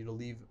you to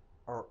leave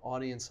our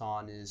audience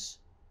on is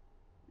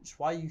just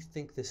why you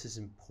think this is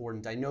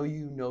important. I know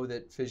you know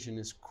that fission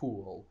is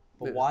cool,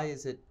 but why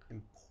is it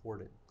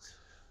important?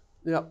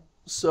 Yeah.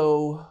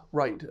 So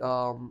right.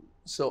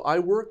 So I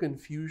work in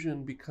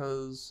fusion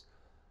because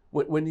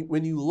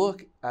when you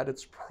look at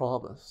its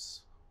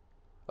promise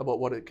about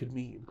what it could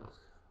mean,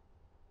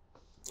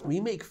 we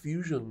make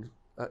fusion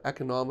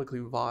economically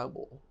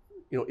viable.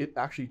 It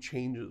actually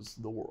changes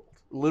the world,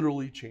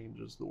 literally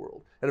changes the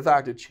world. And in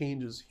fact, it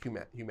changes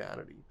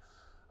humanity.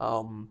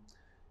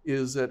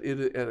 Is that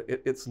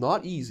it's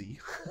not easy.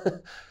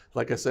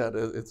 Like I said,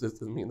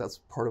 I mean, that's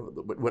part of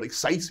it. What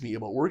excites me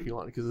about working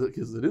on it,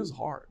 because it is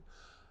hard.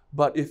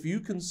 But if you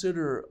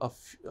consider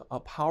a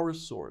power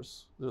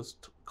source that's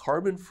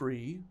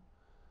carbon-free,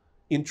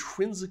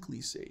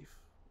 intrinsically safe,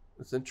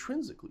 it's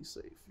intrinsically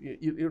safe.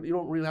 You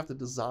don't really have to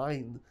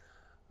design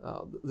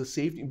the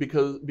safety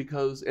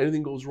because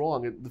anything goes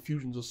wrong, the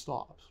fusion just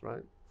stops,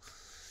 right?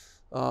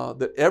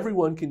 That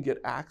everyone can get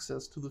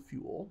access to the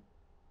fuel,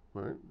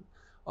 right?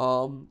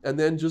 And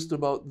then just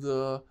about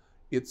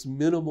its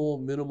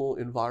minimal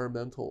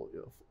environmental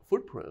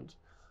footprint.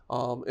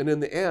 And in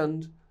the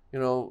end,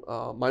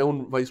 my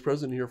own vice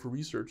president here for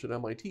research at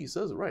MIT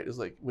says it right. It's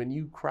like when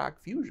you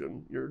crack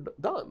fusion, you're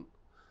done,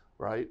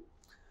 right?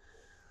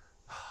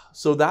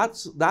 So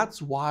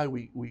that's why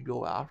we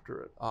go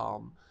after it.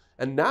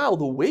 And now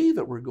the way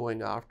that we're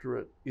going after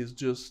it is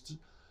just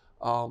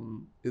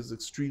is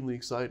extremely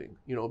exciting,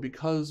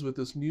 because with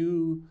this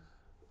new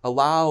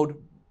allowed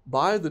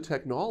by the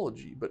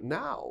technology, but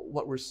now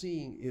what we're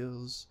seeing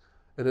is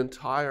an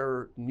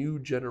entire new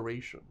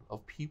generation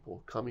of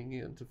people coming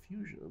into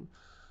fusion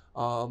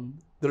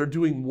that are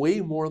doing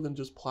way more than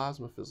just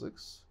plasma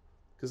physics,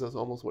 because that's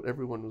almost what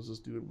everyone was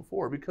just doing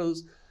before,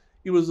 because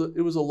it was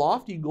a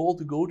lofty goal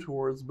to go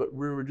towards, but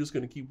we were just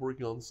going to keep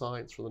working on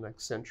science for the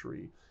next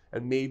century,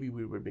 and maybe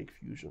we would make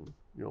fusion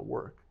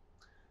work.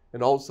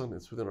 And all of a sudden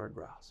it's within our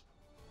grasp.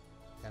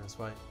 Dennis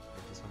Whyte,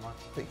 thank you so much.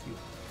 Thank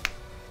you.